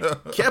dirt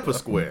bike. Kept a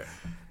square.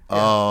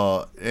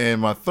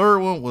 And my third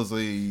one was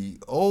a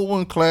old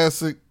one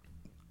classic.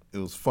 It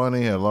was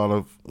funny. It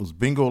was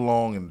Bingo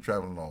Long and the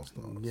Traveling All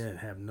Stars. Yeah, I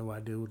have no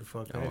idea what the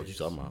fuck I don't know what you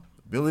talking about.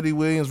 Billy D.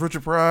 Williams,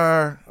 Richard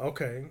Pryor.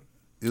 Okay.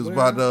 It was Well,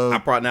 about the I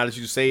probably now that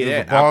you say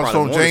that,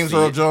 Barnstorm, James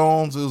Earl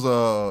Jones. Jones. It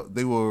was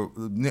they were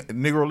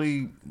Negro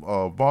League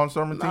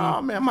Barnstorming team.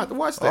 Nah, man, I'm about to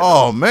watch that.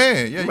 Oh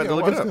man, yeah, I'm you about to gotta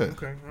look watch it up. that.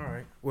 Okay, all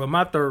right. Well,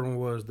 my third one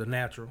was The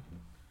Natural.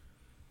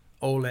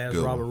 Old ass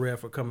Good Robert one.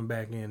 Redford coming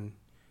back in,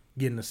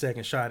 getting a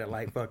second shot at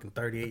like fucking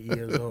 38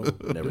 years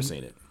old. Never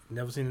seen it.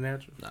 Never seen The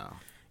Natural? No.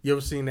 You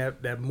ever seen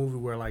that movie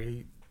where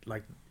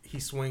he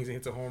swings and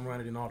hits a home run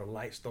and then all the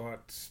lights start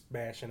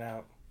smashing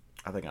out?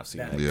 I think I've seen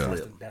That, that. Yeah.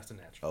 that's the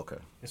Natural. Okay.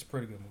 It's a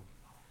pretty good movie.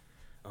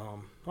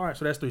 All right,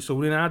 so that's 3. So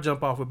then I'll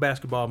jump off with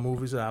basketball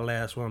movies. Our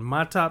last one.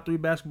 My top 3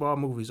 basketball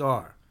movies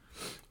are,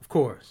 of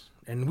course,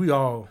 and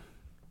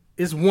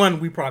it's one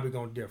we probably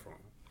gonna differ on.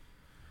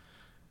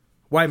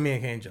 White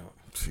Men Can't Jump.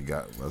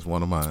 That's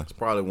one of mine. It's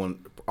probably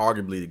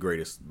arguably the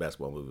greatest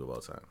basketball movie of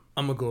all time.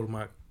 I'm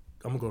gonna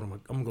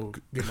go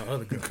get my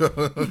other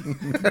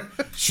gun.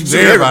 Shoot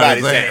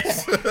everybody's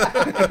ass.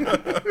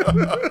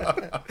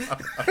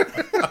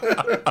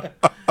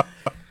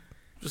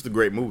 Just a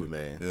great movie,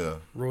 man. Yeah.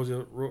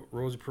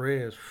 Rosie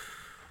Perez.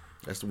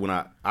 That's when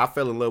I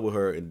fell in love with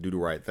her and Do the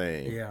Right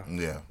Thing. Yeah.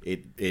 Yeah.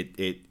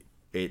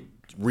 It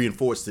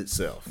reinforced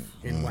itself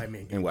In White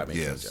Men. in White Man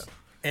Can't Yes. Jump.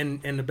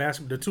 And the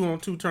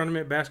 2-on-2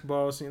 tournament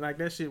basketball scene, like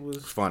that shit was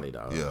It's funny,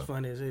 dog. Yeah.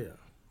 funny as hell.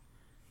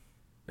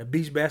 The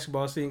beach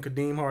basketball scene,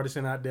 Kadeem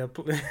Hardison out there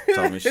playing.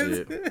 Talking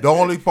shit. The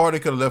only part they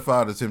could have left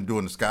out is him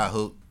doing the sky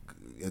hook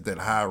at that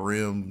high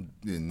rim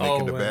and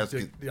making the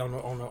basket.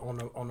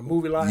 On the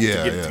movie line.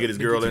 Yeah, To get his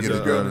girl To get his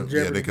into, girl in- Jeopardy.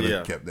 yeah, they could have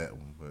Yeah. kept that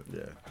one. But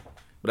Yeah.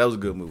 But that was a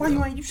good movie. Why though.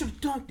 you ain't? You should have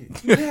dunked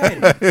it. You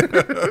had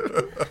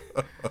it.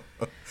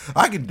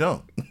 I can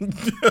dunk.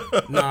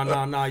 Nah.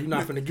 You're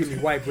not finna give me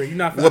white bread. You're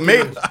not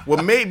finna.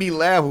 What made me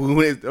laugh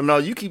no,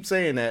 you keep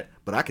saying that,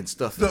 but I can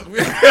stuff it.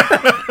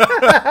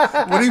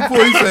 When he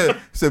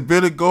said,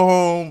 Billy, go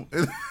home.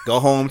 Go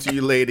home to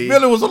your lady.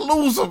 Billy was a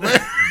loser, man.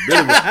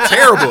 Billy was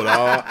terrible,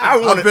 dog.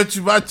 I bet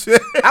you my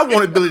check. I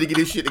wanted Billy to get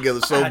his shit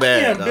together so bad.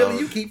 Damn, dog. Billy,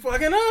 you keep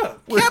fucking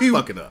up. Kept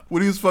fucking up.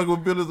 When he was fucking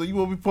with Billy, he was like, you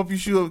want me to pump your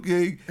shoe up,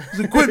 gang? He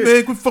said, quit,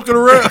 man. Quit fucking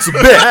around. It's a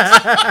bet.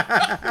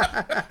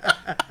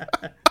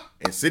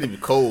 And City was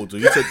cold, so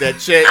he took that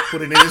check,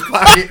 put it in his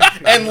pocket,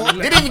 and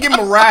they didn't even give him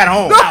a ride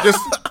home. Just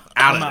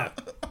out of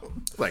it.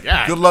 Like,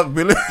 ah, Good luck,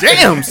 Billy.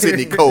 damn,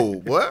 Sydney Cole,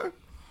 what?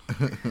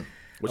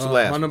 What's your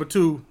last My one? number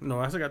 2. No,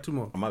 I still got 2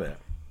 more. Oh, my bad.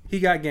 He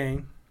Got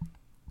Game.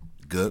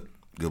 Good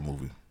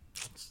movie.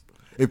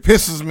 It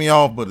pisses me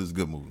off, but it's a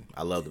good movie.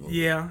 I love the movie.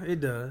 Yeah, it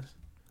does.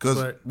 Because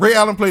But- Ray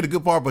Allen played a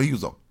good part, but he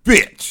was a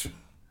bitch.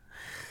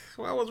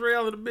 Why was Ray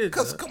Allen a bitch?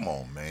 Because, come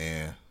on,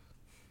 man.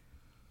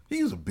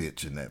 He was a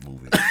bitch in that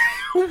movie.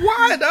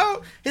 Why,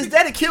 dog? His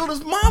daddy killed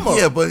his mama.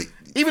 Yeah, but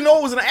Even though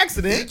it was an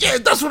accident, yeah,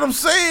 that's what I'm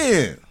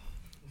saying.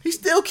 he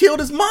still killed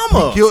his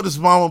mama. Killed his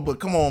mama, but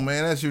come on,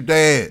 man, that's your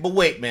dad. But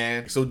wait,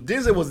 man. So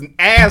Denzel was an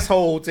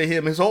asshole to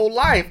him his whole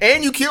life,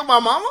 and you killed my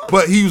mama?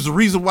 But he was the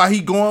reason why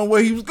he going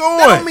where he was going.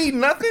 That don't mean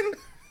nothing.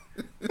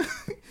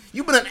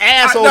 You've been an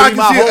asshole I to me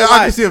my whole I can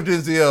life. see if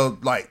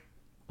Denzel like,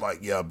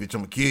 yeah, bitch,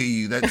 I'm gonna kill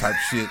you, that type of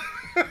shit.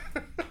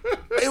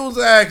 It was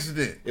an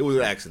accident. It was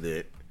an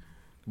accident.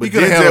 He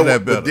could have handled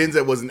that better. But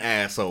Denzel was an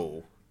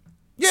asshole.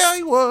 Yeah,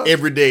 he was.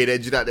 Every day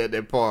that you out there at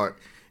that park,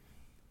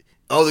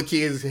 all the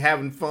kids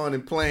having fun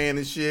and playing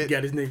and shit.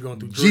 Got this nigga going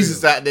through Jesus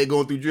drills. out there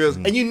going through drills,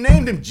 and you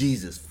named him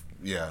Jesus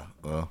Yeah.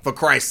 for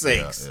Christ's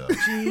sakes. Yeah.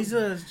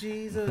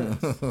 Jesus.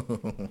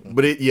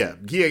 But Gear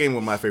Game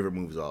was my favorite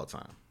movies of all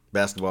time.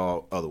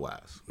 Basketball,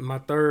 otherwise. My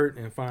third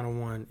and final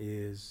one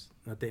is,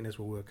 I think that's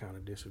where we'll kind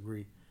of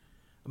disagree.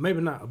 Maybe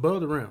not.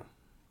 Above the Rim.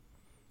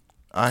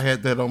 I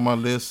had that on my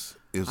list.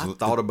 I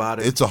thought about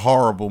it. It's a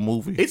horrible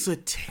movie. It's a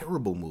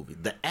terrible movie.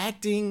 The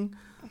acting,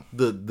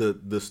 the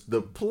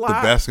plot, The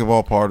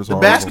basketball part is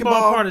horrible.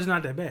 Basketball part is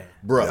not that bad.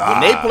 bro.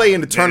 When they play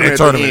in the tournament, the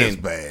tournament at the is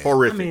end, bad.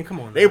 horrific. I mean, come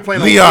on They were now.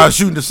 playing Leon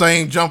shooting the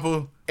same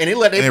jumper. and they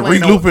let they and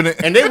playing re-looping on,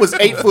 it. and they was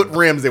 8-foot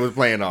rims they was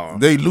playing on.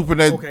 They looping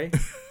that. Okay.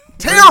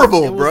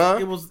 Terrible, It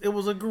was, bro. It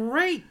was a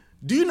great.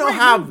 Do you know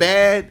how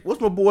bad?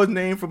 What's my boy's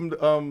name from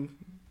The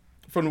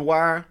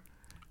Wire?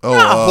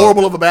 Not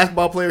horrible of a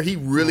basketball player. He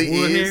really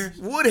Wood is. Harris?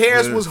 Wood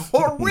Harris was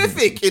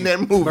horrific in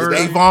that movie.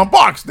 Avon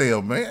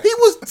Barksdale, man. He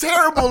was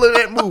terrible in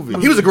that movie.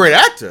 He was a great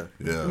actor.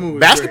 Yeah.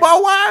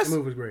 Basketball wise, The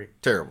movie was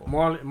great. terrible.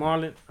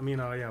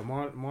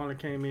 Marlon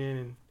came in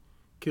and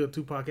killed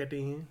Tupac at the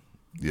end.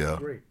 Yeah.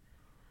 Great.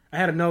 I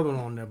had another one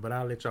on there, but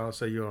I'll let y'all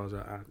say yours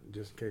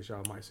just in case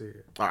y'all might say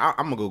it. I'm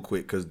gonna go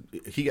quick because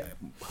he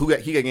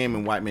got game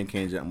and White Man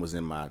Can't Jump was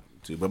in my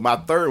two, but my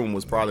third one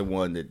was probably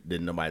one that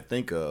didn't nobody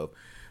think of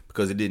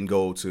because it didn't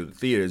go to the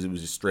theaters. It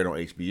was just straight on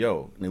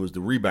HBO, and it was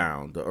The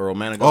Rebound, the Earl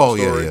Manigault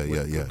story.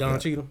 Yeah. Don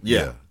Cheadle.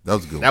 Yeah, that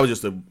was good. That was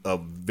just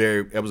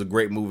a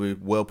great movie,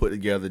 well put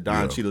together.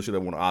 Don Cheadle should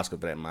have won an Oscar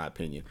for that, in my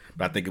opinion.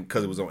 But I think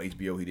because it was on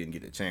HBO, he didn't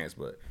get a chance.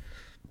 But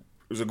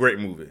it was a great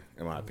movie,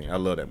 in my opinion. I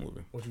love that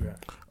movie. What you got?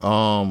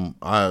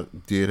 I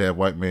did have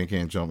White Man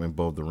Can't Jump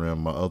Above the Rim.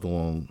 My other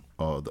one,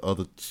 the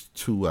other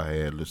two I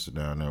had listed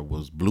down there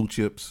was Blue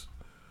Chips.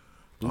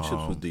 Blue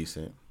Chips was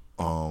decent.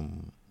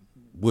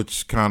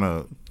 Which kind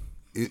of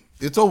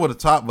it's over the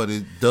top, but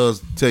it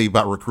does tell you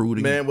about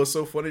recruiting. Man, what's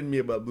so funny to me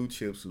about Blue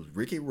Chips was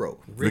Ricky Rowe.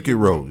 Ricky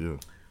Rowe, yeah.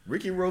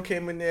 Ricky Rowe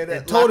came in there.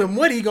 And told him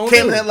what he gonna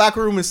came do. in that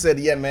locker room and said,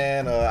 "Yeah,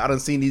 man, I done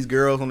seen these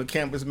girls on the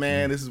campus,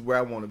 man. This is where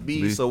I want to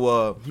be.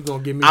 So you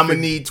gonna give me I'm gonna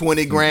need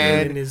 20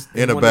 grand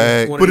in a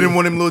bag. Put it in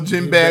one of them little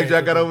gym bags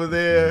I got over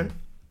there.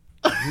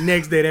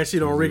 Next day, that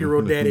shit on Ricky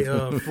Rowe Daddy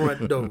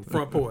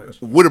front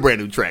porch with a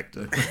brand new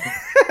tractor."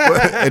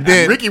 And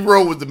then Ricky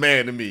Rowe was the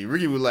man to me.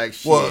 Ricky was like,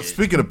 "Shit." Well,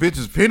 speaking of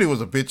bitches, Penny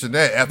was a bitch in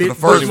that. After the Butch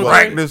first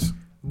practice,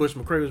 Butch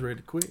McCrae was ready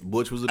to quit.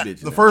 Butch was a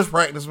bitch. The first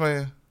practice,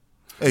 man.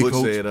 Hey, Butch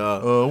coach, said,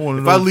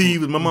 "If I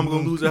leave, is my mama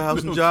gonna lose her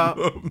house and job?"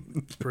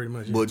 Pretty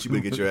much. Yeah. Butch, you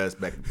better get your ass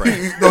back to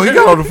practice. No, he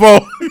got on the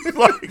phone. He's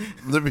like,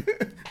 let me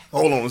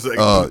Hold on a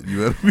second.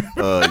 you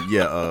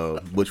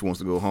Butch wants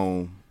to go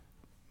home.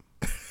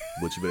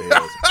 Butch, you better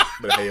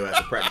have your ass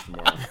to practice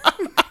tomorrow.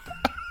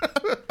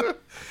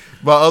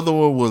 My other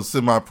one was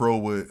Semi-Pro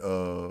with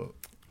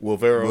Will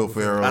Ferrell.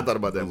 I thought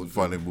about that. It was a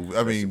funny movie.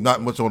 I mean,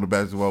 not much on the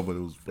basketball, but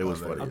it was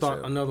funny. I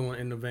thought another one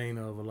in the vein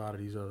of a lot of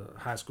these other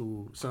high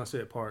school,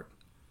 Sunset Park.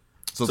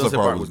 Sunset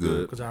Park was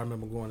good. Because I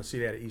remember going to see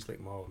that at Eastlake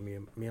Mall. Me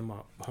and my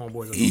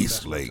homeboys.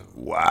 Eastlake,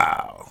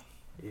 wow.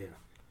 Yeah.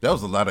 That was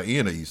the latter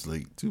end of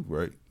Eastlake too,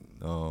 right?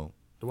 The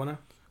one now?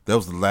 That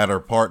was the latter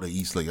part of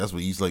Eastlake. That's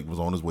when Eastlake was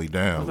on his way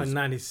down. It was like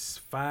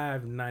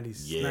 95,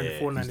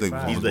 94, 95. Eastlake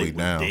was on his way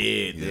down.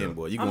 Dead then,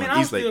 boy. You going I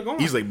was still going.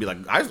 Eastlake be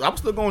like, I was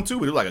still going too,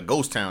 but it was like a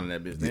ghost town in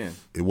that bitch then.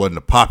 It wasn't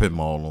a popping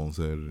mall on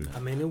Saturday. I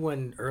mean, it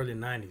wasn't early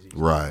 90s. Eastlake.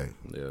 Right.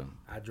 Yeah.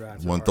 I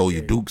drive to One throw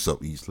your dukes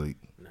up Eastlake.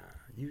 Nah,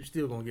 you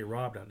still gonna get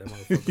robbed out that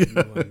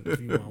motherfucker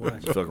if you want to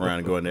watch. Fuck around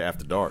and go in there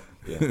after dark.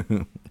 Yeah.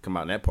 Come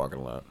out in that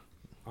parking lot.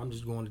 I'm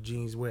just going to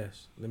Jeans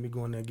West. Let me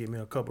go in there and get me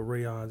a couple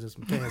rayons and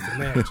some pants to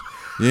match.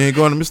 You ain't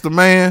going to Mr.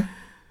 Man?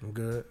 I'm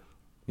good.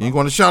 You ain't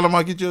going to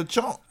Charlotte, get you a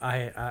chunk?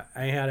 I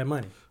ain't had that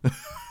money.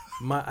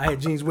 I had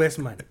Jeans West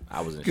money.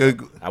 I was in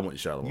Charlotte. I went to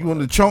Charlotte. You in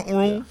the chunk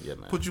room? Yeah,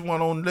 man. Put you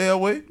one on the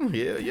away?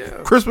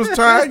 Yeah. Christmas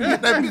time? You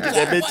get that bitch.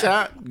 That bitch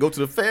out. Go to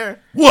the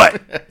fair.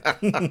 What?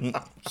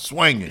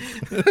 Swinging.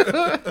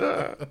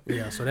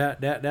 Yeah, so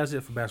that's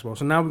it for basketball.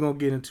 So now we're going to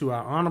get into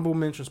our honorable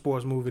mention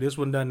sports movie. This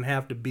one doesn't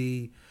have to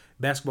be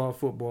basketball,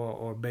 football,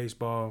 or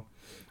baseball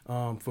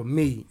for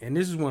me. And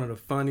this is one of the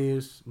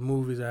funniest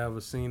movies I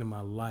ever seen in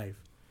my life.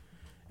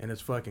 And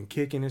it's fucking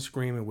Kicking and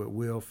Screaming with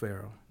Will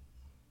Ferrell.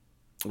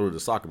 Or the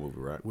soccer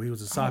movie, right? Well, he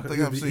was a soccer.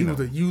 I've seen He was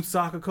a youth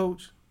soccer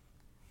coach.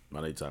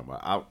 I know you're talking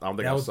about. I don't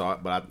think I saw it,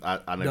 but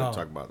I know you're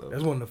talking about though.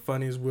 That's one of the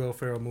funniest Will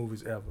Ferrell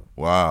movies ever.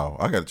 Wow.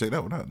 I got to check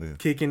that one out then.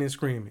 Kicking and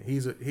Screaming.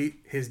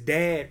 His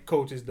dad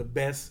coaches the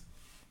best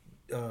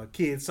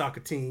kids soccer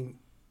team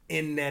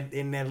in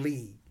that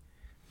league.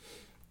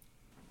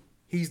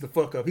 He's the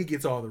fuck up. He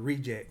gets all the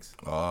rejects.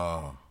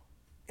 Oh.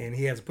 And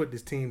he has to put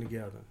this team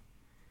together.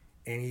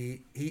 And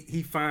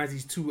he finds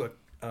these two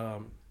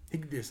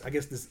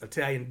this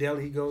Italian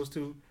deli he goes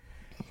to.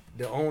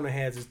 The owner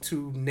has his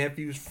two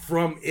nephews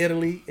from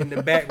Italy in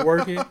the back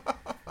working.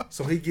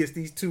 So he gets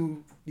he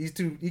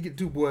get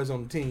two boys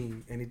on the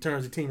team and he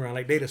turns the team around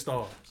like they the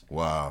stars.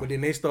 Wow. But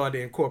then they start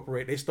to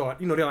incorporate,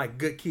 they're like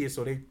good kids,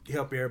 so they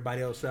help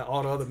everybody else out.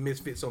 All the other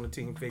misfits on the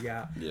team figure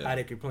out how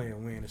they can play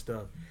and win and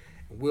stuff.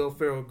 Will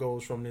Ferrell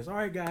goes from this, all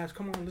right, guys,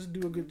 come on, let's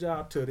do a good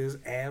job, to this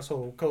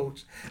asshole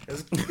coach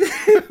that's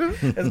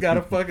got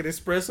a fucking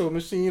espresso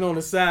machine on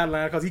the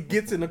sideline because he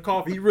gets in the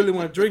coffee. He really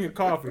want to drink a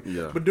coffee.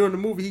 Yeah. But during the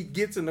movie, he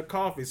gets in the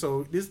coffee.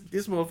 So this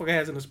motherfucker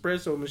has an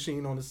espresso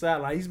machine on the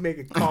sideline. He's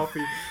making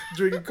coffee,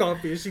 drinking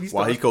coffee and shit.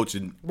 While he's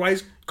coaching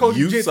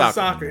youth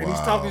soccer. And he's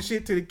talking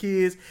shit to the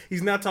kids.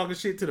 He's not talking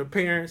shit to the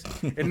parents.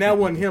 And that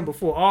wasn't him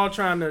before, all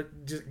trying to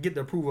just get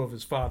the approval of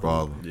his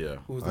father. Yeah.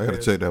 I got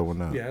to check that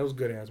one out. Yeah, it was a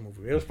good ass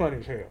movie. It was funny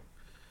as hell.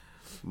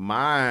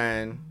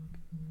 Mine,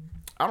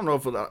 I don't know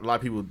if a lot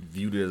of people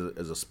viewed it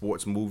as a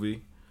sports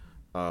movie,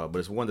 but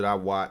it's one that I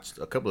watched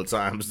a couple of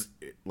times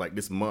like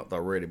this month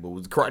already, but it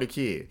was Karate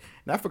Kid.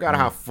 And I forgot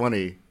how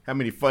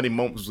many funny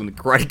moments was in the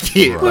Karate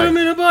Kid. Put him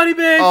in a body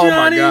bag, oh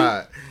Johnny. my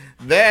God.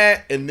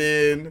 That, and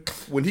then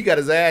when he got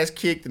his ass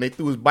kicked and they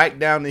threw his bike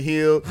down the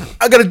hill,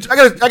 I gotta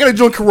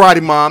join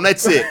karate, Mom.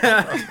 That's it.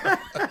 I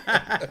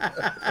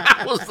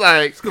was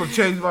like, It's gonna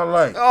change my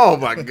life. oh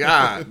my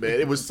God, man!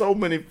 It was so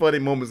many funny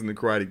moments in the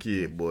Karate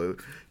Kid, boy.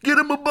 Get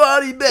him a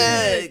body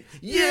bag,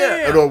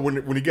 yeah. And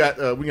when we got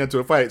to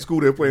a fight at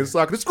school, they were playing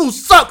soccer. The school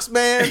sucks,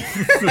 man.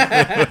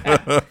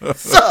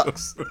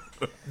 Sucks.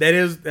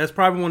 That's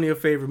probably one of your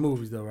favorite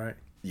movies, though, right?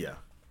 Yeah.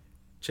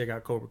 Check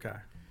out Cobra Kai.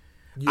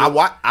 I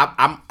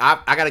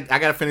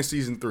gotta finish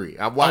season 3.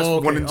 I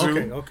watched 1 and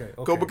 2. Okay.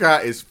 Cobra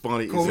Kai is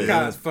funny. Cobra as Kai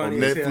hell. is funny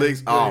on as hell. Netflix.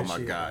 It's Oh good my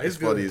shit. God, It's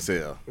it's funny good. as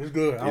hell. It's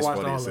good. I It's watched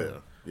funny all as of hell.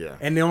 it. Yeah.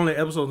 And the only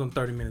episodes are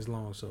 30 minutes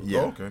long, so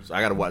Yeah. Okay. So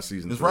I gotta watch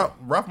season 3. Is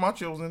Ralph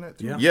Macchio's in that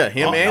too? Yeah,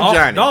 him and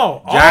Johnny.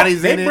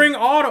 Johnny's in it. They bring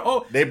all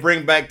the They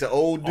bring back the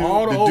old dude,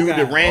 All the the old dude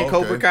that guys. ran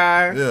Cobra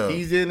Kai. Yeah.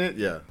 He's in it.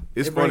 Yeah,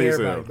 it's They bring funny as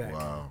hell. everybody back.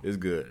 Wow. It's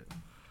good.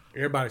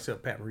 Everybody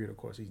except Pat Morita, of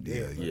course. He's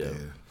dead. Yeah.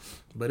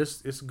 But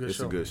it's a good It's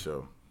show. a good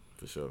show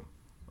for sure.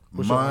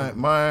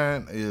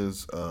 Mine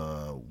is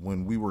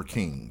When We Were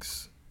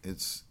Kings.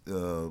 It's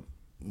a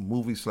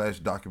movie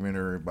 /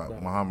 documentary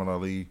about Muhammad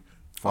Ali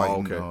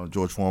fighting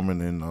George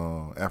Foreman in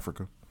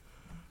Africa,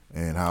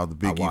 and how the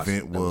big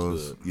event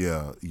was.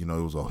 Yeah, it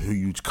was a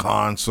huge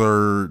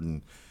concert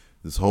and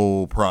this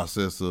whole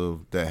process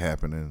of that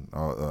happening.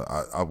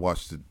 I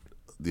watched it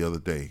the other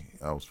day.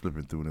 I was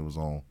flipping through and it was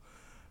on,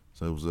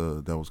 so it was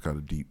that was kind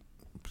of deep.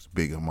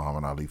 Big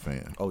Muhammad Ali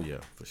fan. Oh yeah,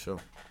 for sure.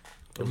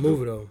 The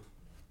movie though,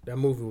 that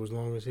movie was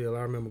long as hell.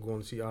 I remember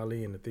going to see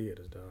Ali in the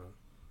theaters, dog.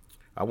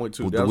 I went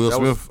to With the Will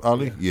Smith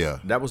Ali. Yeah,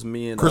 that was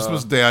me and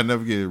Christmas Day. I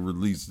never get it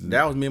released.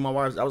 That was me and my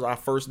wife. That was our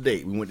first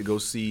date. We went to go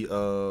see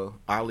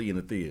Ali in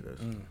the theaters.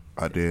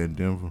 Out there in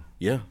Denver.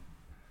 Yeah,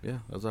 that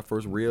was our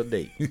first real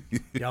date.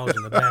 Y'all was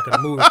in the back of the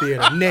movie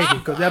theater naked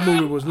because that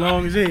movie was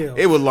long as hell.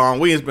 It was long.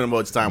 We didn't spend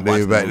much time They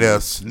watching. back there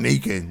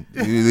sneaking.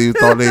 You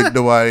thought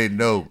nobody didn't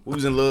know. We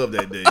was in love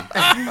that day.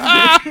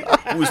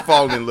 We was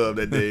falling in love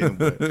that day.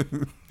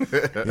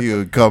 He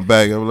would come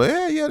back and be like,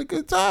 "Hey, you had a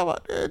good time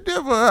out there in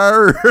Denver, I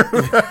heard."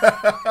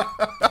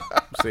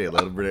 Say it,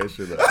 let him bring that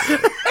shit up.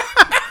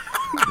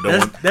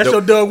 That's your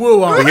Doug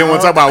Wilwon. We didn't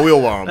want to talk about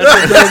Wilwon.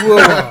 That's your Doug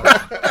Wilwon.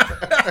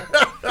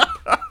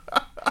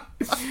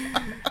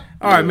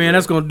 All right, man.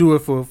 That's gonna do it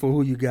for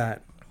who you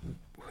got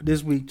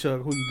this week,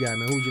 Chuck. Who you got,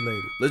 man? Who's your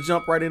lady? Let's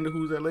jump right into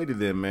who's that lady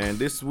then, man.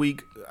 This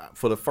week,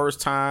 for the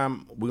first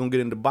time, we're going to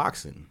get into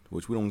boxing,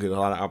 which we don't get a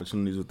lot of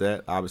opportunities with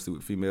that, obviously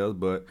with females.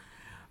 But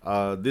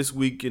this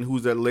week in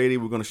Who's That Lady,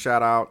 we're going to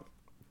shout out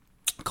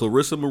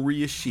Clarissa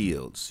Maria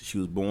Shields. She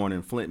was born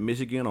in Flint,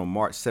 Michigan on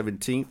March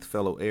 17th,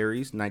 fellow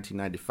Aries,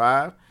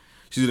 1995.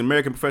 She's an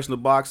American professional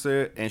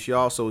boxer, and she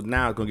also is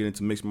now going to get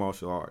into mixed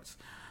martial arts.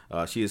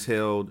 She has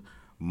held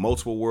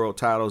multiple world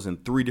titles in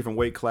 3 different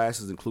weight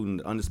classes, including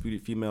the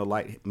undisputed female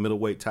light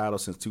middleweight title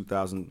since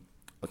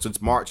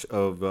March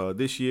of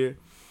this year.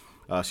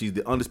 She's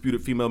the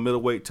undisputed female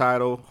middleweight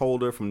title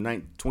holder from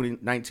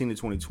 2019 to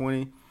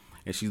 2020,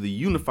 and she's the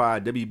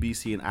unified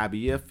WBC and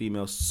IBF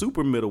female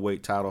super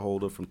middleweight title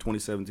holder from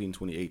 2017 to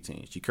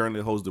 2018. She currently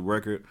holds the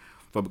record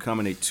for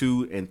becoming a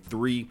 2 and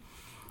 3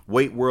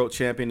 weight world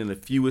champion in the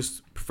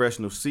fewest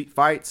professional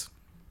fights.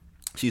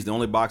 She's the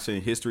only boxer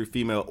in history,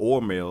 female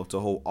or male, to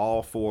hold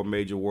all 4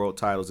 major world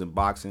titles in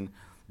boxing,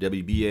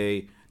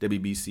 WBA,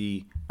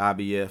 WBC,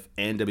 IBF,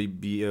 and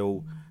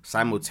WBO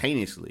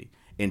simultaneously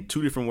in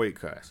 2 different weight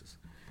classes.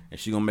 And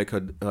she's going to make her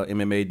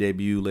MMA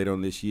debut later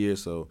on this year.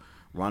 So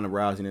Ronda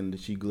Rousey, and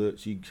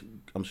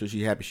I'm sure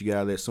she's happy she got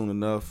out of there soon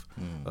enough.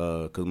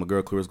 Because my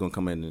girl Clarissa's going to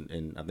come in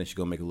and I think she's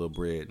going to make a little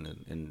bread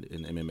in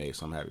MMA.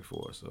 So I'm happy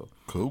for her. So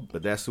cool.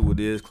 But that's who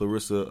it is,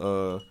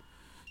 Clarissa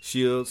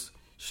Shields.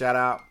 Shout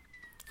out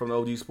from the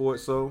OGs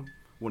Sports Show.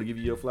 Want to give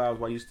you your flowers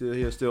while you're still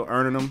here, still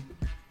earning them.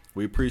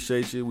 We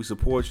appreciate you. We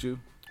support you.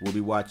 We'll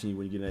be watching you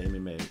when you get that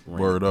MMA ring.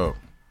 Word up.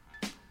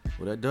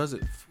 Well, that does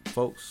it,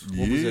 folks.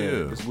 What was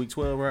that? It's week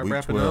 12, right?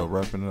 Week 12,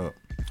 wrapping up.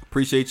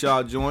 Appreciate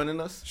y'all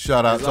joining us.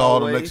 Shout out to all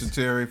the Lexington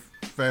Terry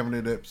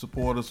family that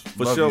support us.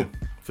 For Love sure. you.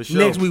 For sure.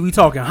 Next week we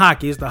talking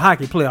hockey. It's the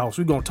hockey playoffs.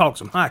 We're gonna talk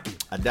some hockey.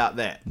 I doubt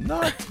that.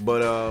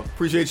 But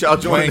appreciate y'all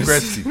joining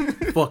us.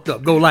 Fucked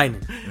up. Go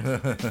Lightning.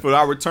 For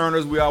our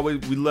returners, we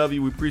love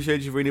you. We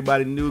appreciate you. For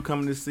anybody new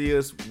coming to see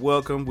us,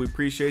 welcome. We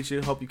appreciate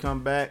you. Hope you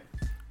come back.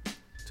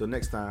 Till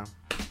next time.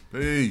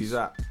 Peace. Peace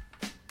out.